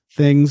bead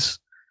things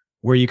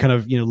where you kind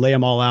of, lay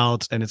them all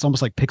out and it's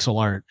almost like pixel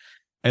art.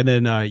 And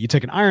then you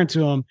take an iron to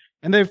them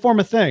and they form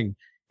a thing.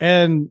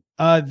 And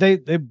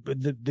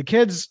the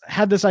kids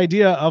had this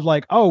idea of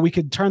like, oh, we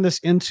could turn this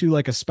into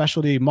like a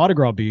specialty Mardi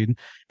Gras bead.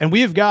 And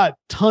we've got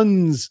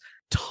tons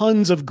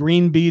of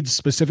green beads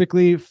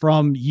specifically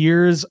from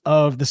years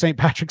of the St.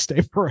 Patrick's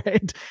Day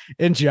parade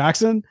in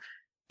Jackson.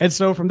 And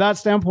so from that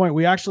standpoint,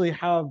 we actually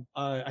have,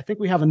 I think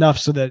we have enough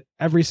so that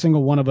every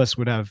single one of us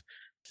would have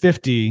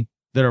 50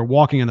 that are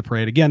walking in the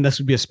parade. Again, this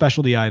would be a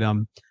specialty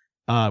item,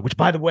 which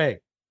by the way,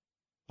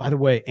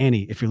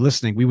 Annie, if you're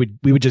listening, we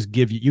would just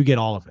give you get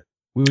all of it.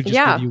 We would just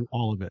give you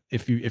all of it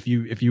if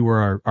you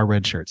were our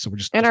red shirt. So we're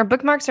just, and our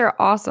bookmarks are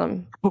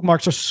awesome.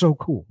 Bookmarks are so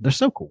cool. They're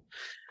so cool.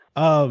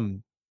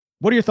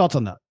 What are your thoughts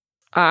on that?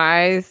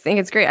 I think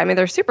it's great. I mean,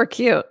 they're super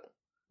cute.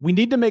 We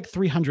need to make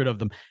 300 of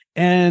them.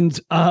 And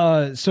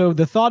so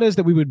the thought is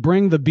that we would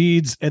bring the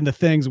beads and the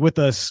things with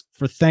us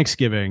for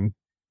Thanksgiving.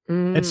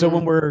 And so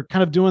when we're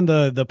kind of doing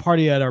the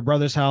party at our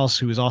brother's house,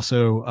 who is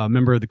also a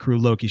member of the crew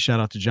Loki, shout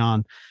out to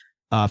John,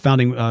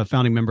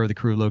 founding member of the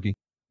crew Loki,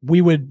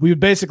 we'd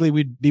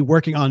be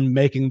working on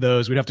making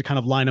those. We'd have to kind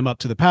of line them up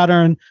to the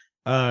pattern.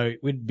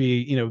 We'd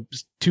be,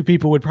 two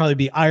people would probably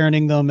be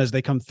ironing them as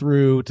they come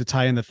through to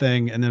tie in the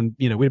thing. And then,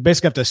 we'd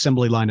basically have to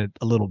assembly line it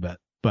a little bit,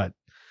 but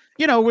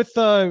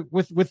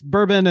with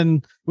bourbon,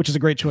 and which is a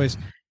great choice.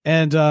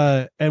 And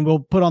we'll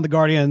put on the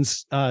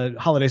Guardians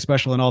holiday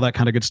special and all that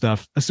kind of good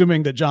stuff,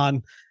 assuming that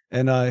John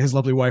and his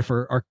lovely wife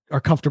are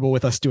comfortable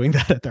with us doing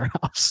that at their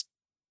house.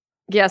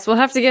 Yes, we'll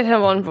have to get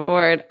him on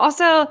board.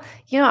 Also,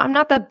 I'm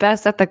not the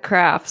best at the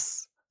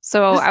crafts,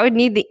 so I would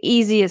need the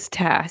easiest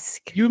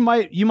task. You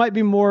might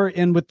be more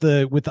in with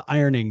the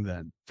ironing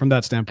then, from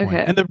that standpoint.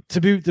 Okay. And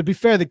to be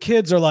fair, the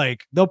kids are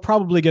like, they'll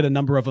probably get a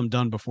number of them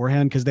done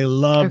beforehand because they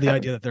love the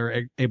idea that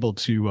they're able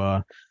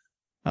to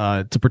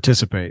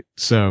participate.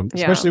 So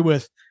especially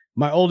with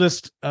my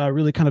oldest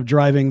really kind of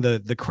driving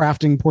the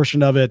crafting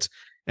portion of it,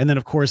 and then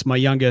of course my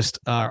youngest,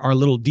 our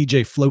little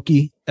DJ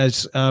Floki,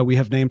 as we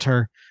have named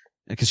her,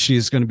 because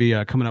she's going to be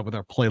coming up with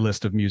our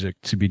playlist of music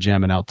to be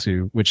jamming out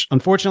to, which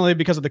unfortunately,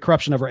 because of the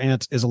corruption of her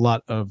aunt, is a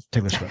lot of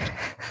Taylor Swift.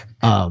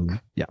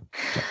 Yeah.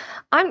 So.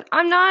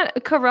 I'm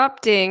not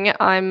corrupting.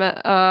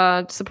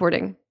 I'm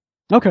supporting.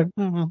 Okay.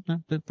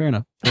 Fair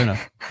enough.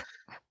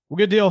 Well,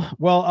 good deal.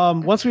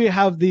 Well, once we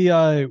have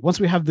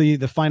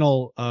the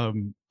final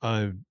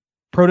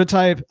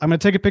prototype, I'm going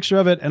to take a picture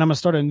of it, and I'm going to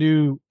start a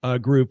new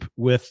group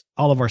with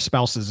all of our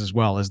spouses as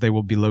well, as they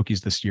will be Lokis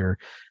this year.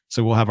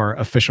 So we'll have our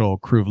official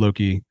Crew of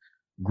Loki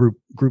group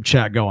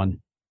chat going.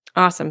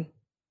 Awesome.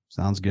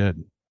 Sounds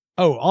good.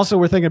 Oh, also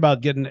we're thinking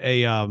about getting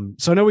a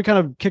so I know we kind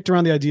of kicked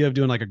around the idea of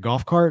doing like a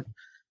golf cart. I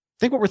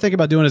think what we're thinking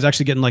about doing is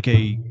actually getting like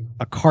a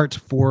cart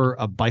for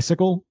a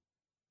bicycle.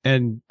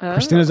 And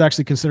Christina's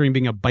actually considering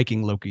being a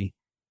biking Loki.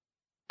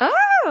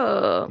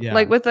 Oh, yeah.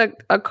 Like with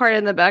a cart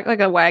in the back, like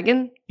a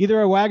wagon?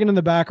 Either a wagon in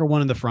the back or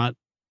one in the front.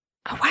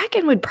 A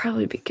wagon would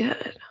probably be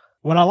good.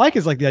 What I like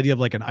is like the idea of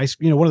like one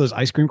of those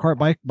ice cream cart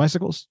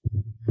bicycles.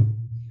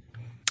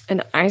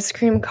 An ice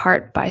cream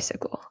cart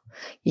bicycle.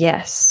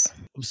 Yes.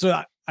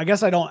 So I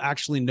guess I don't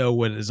actually know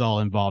what is all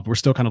involved. We're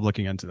still kind of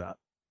looking into that.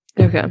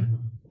 Okay.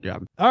 Yeah.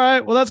 All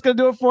right. Well, that's going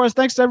to do it for us.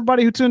 Thanks to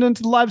everybody who tuned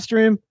into the live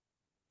stream.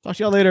 Talk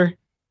to y'all later.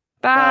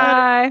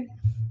 Bye.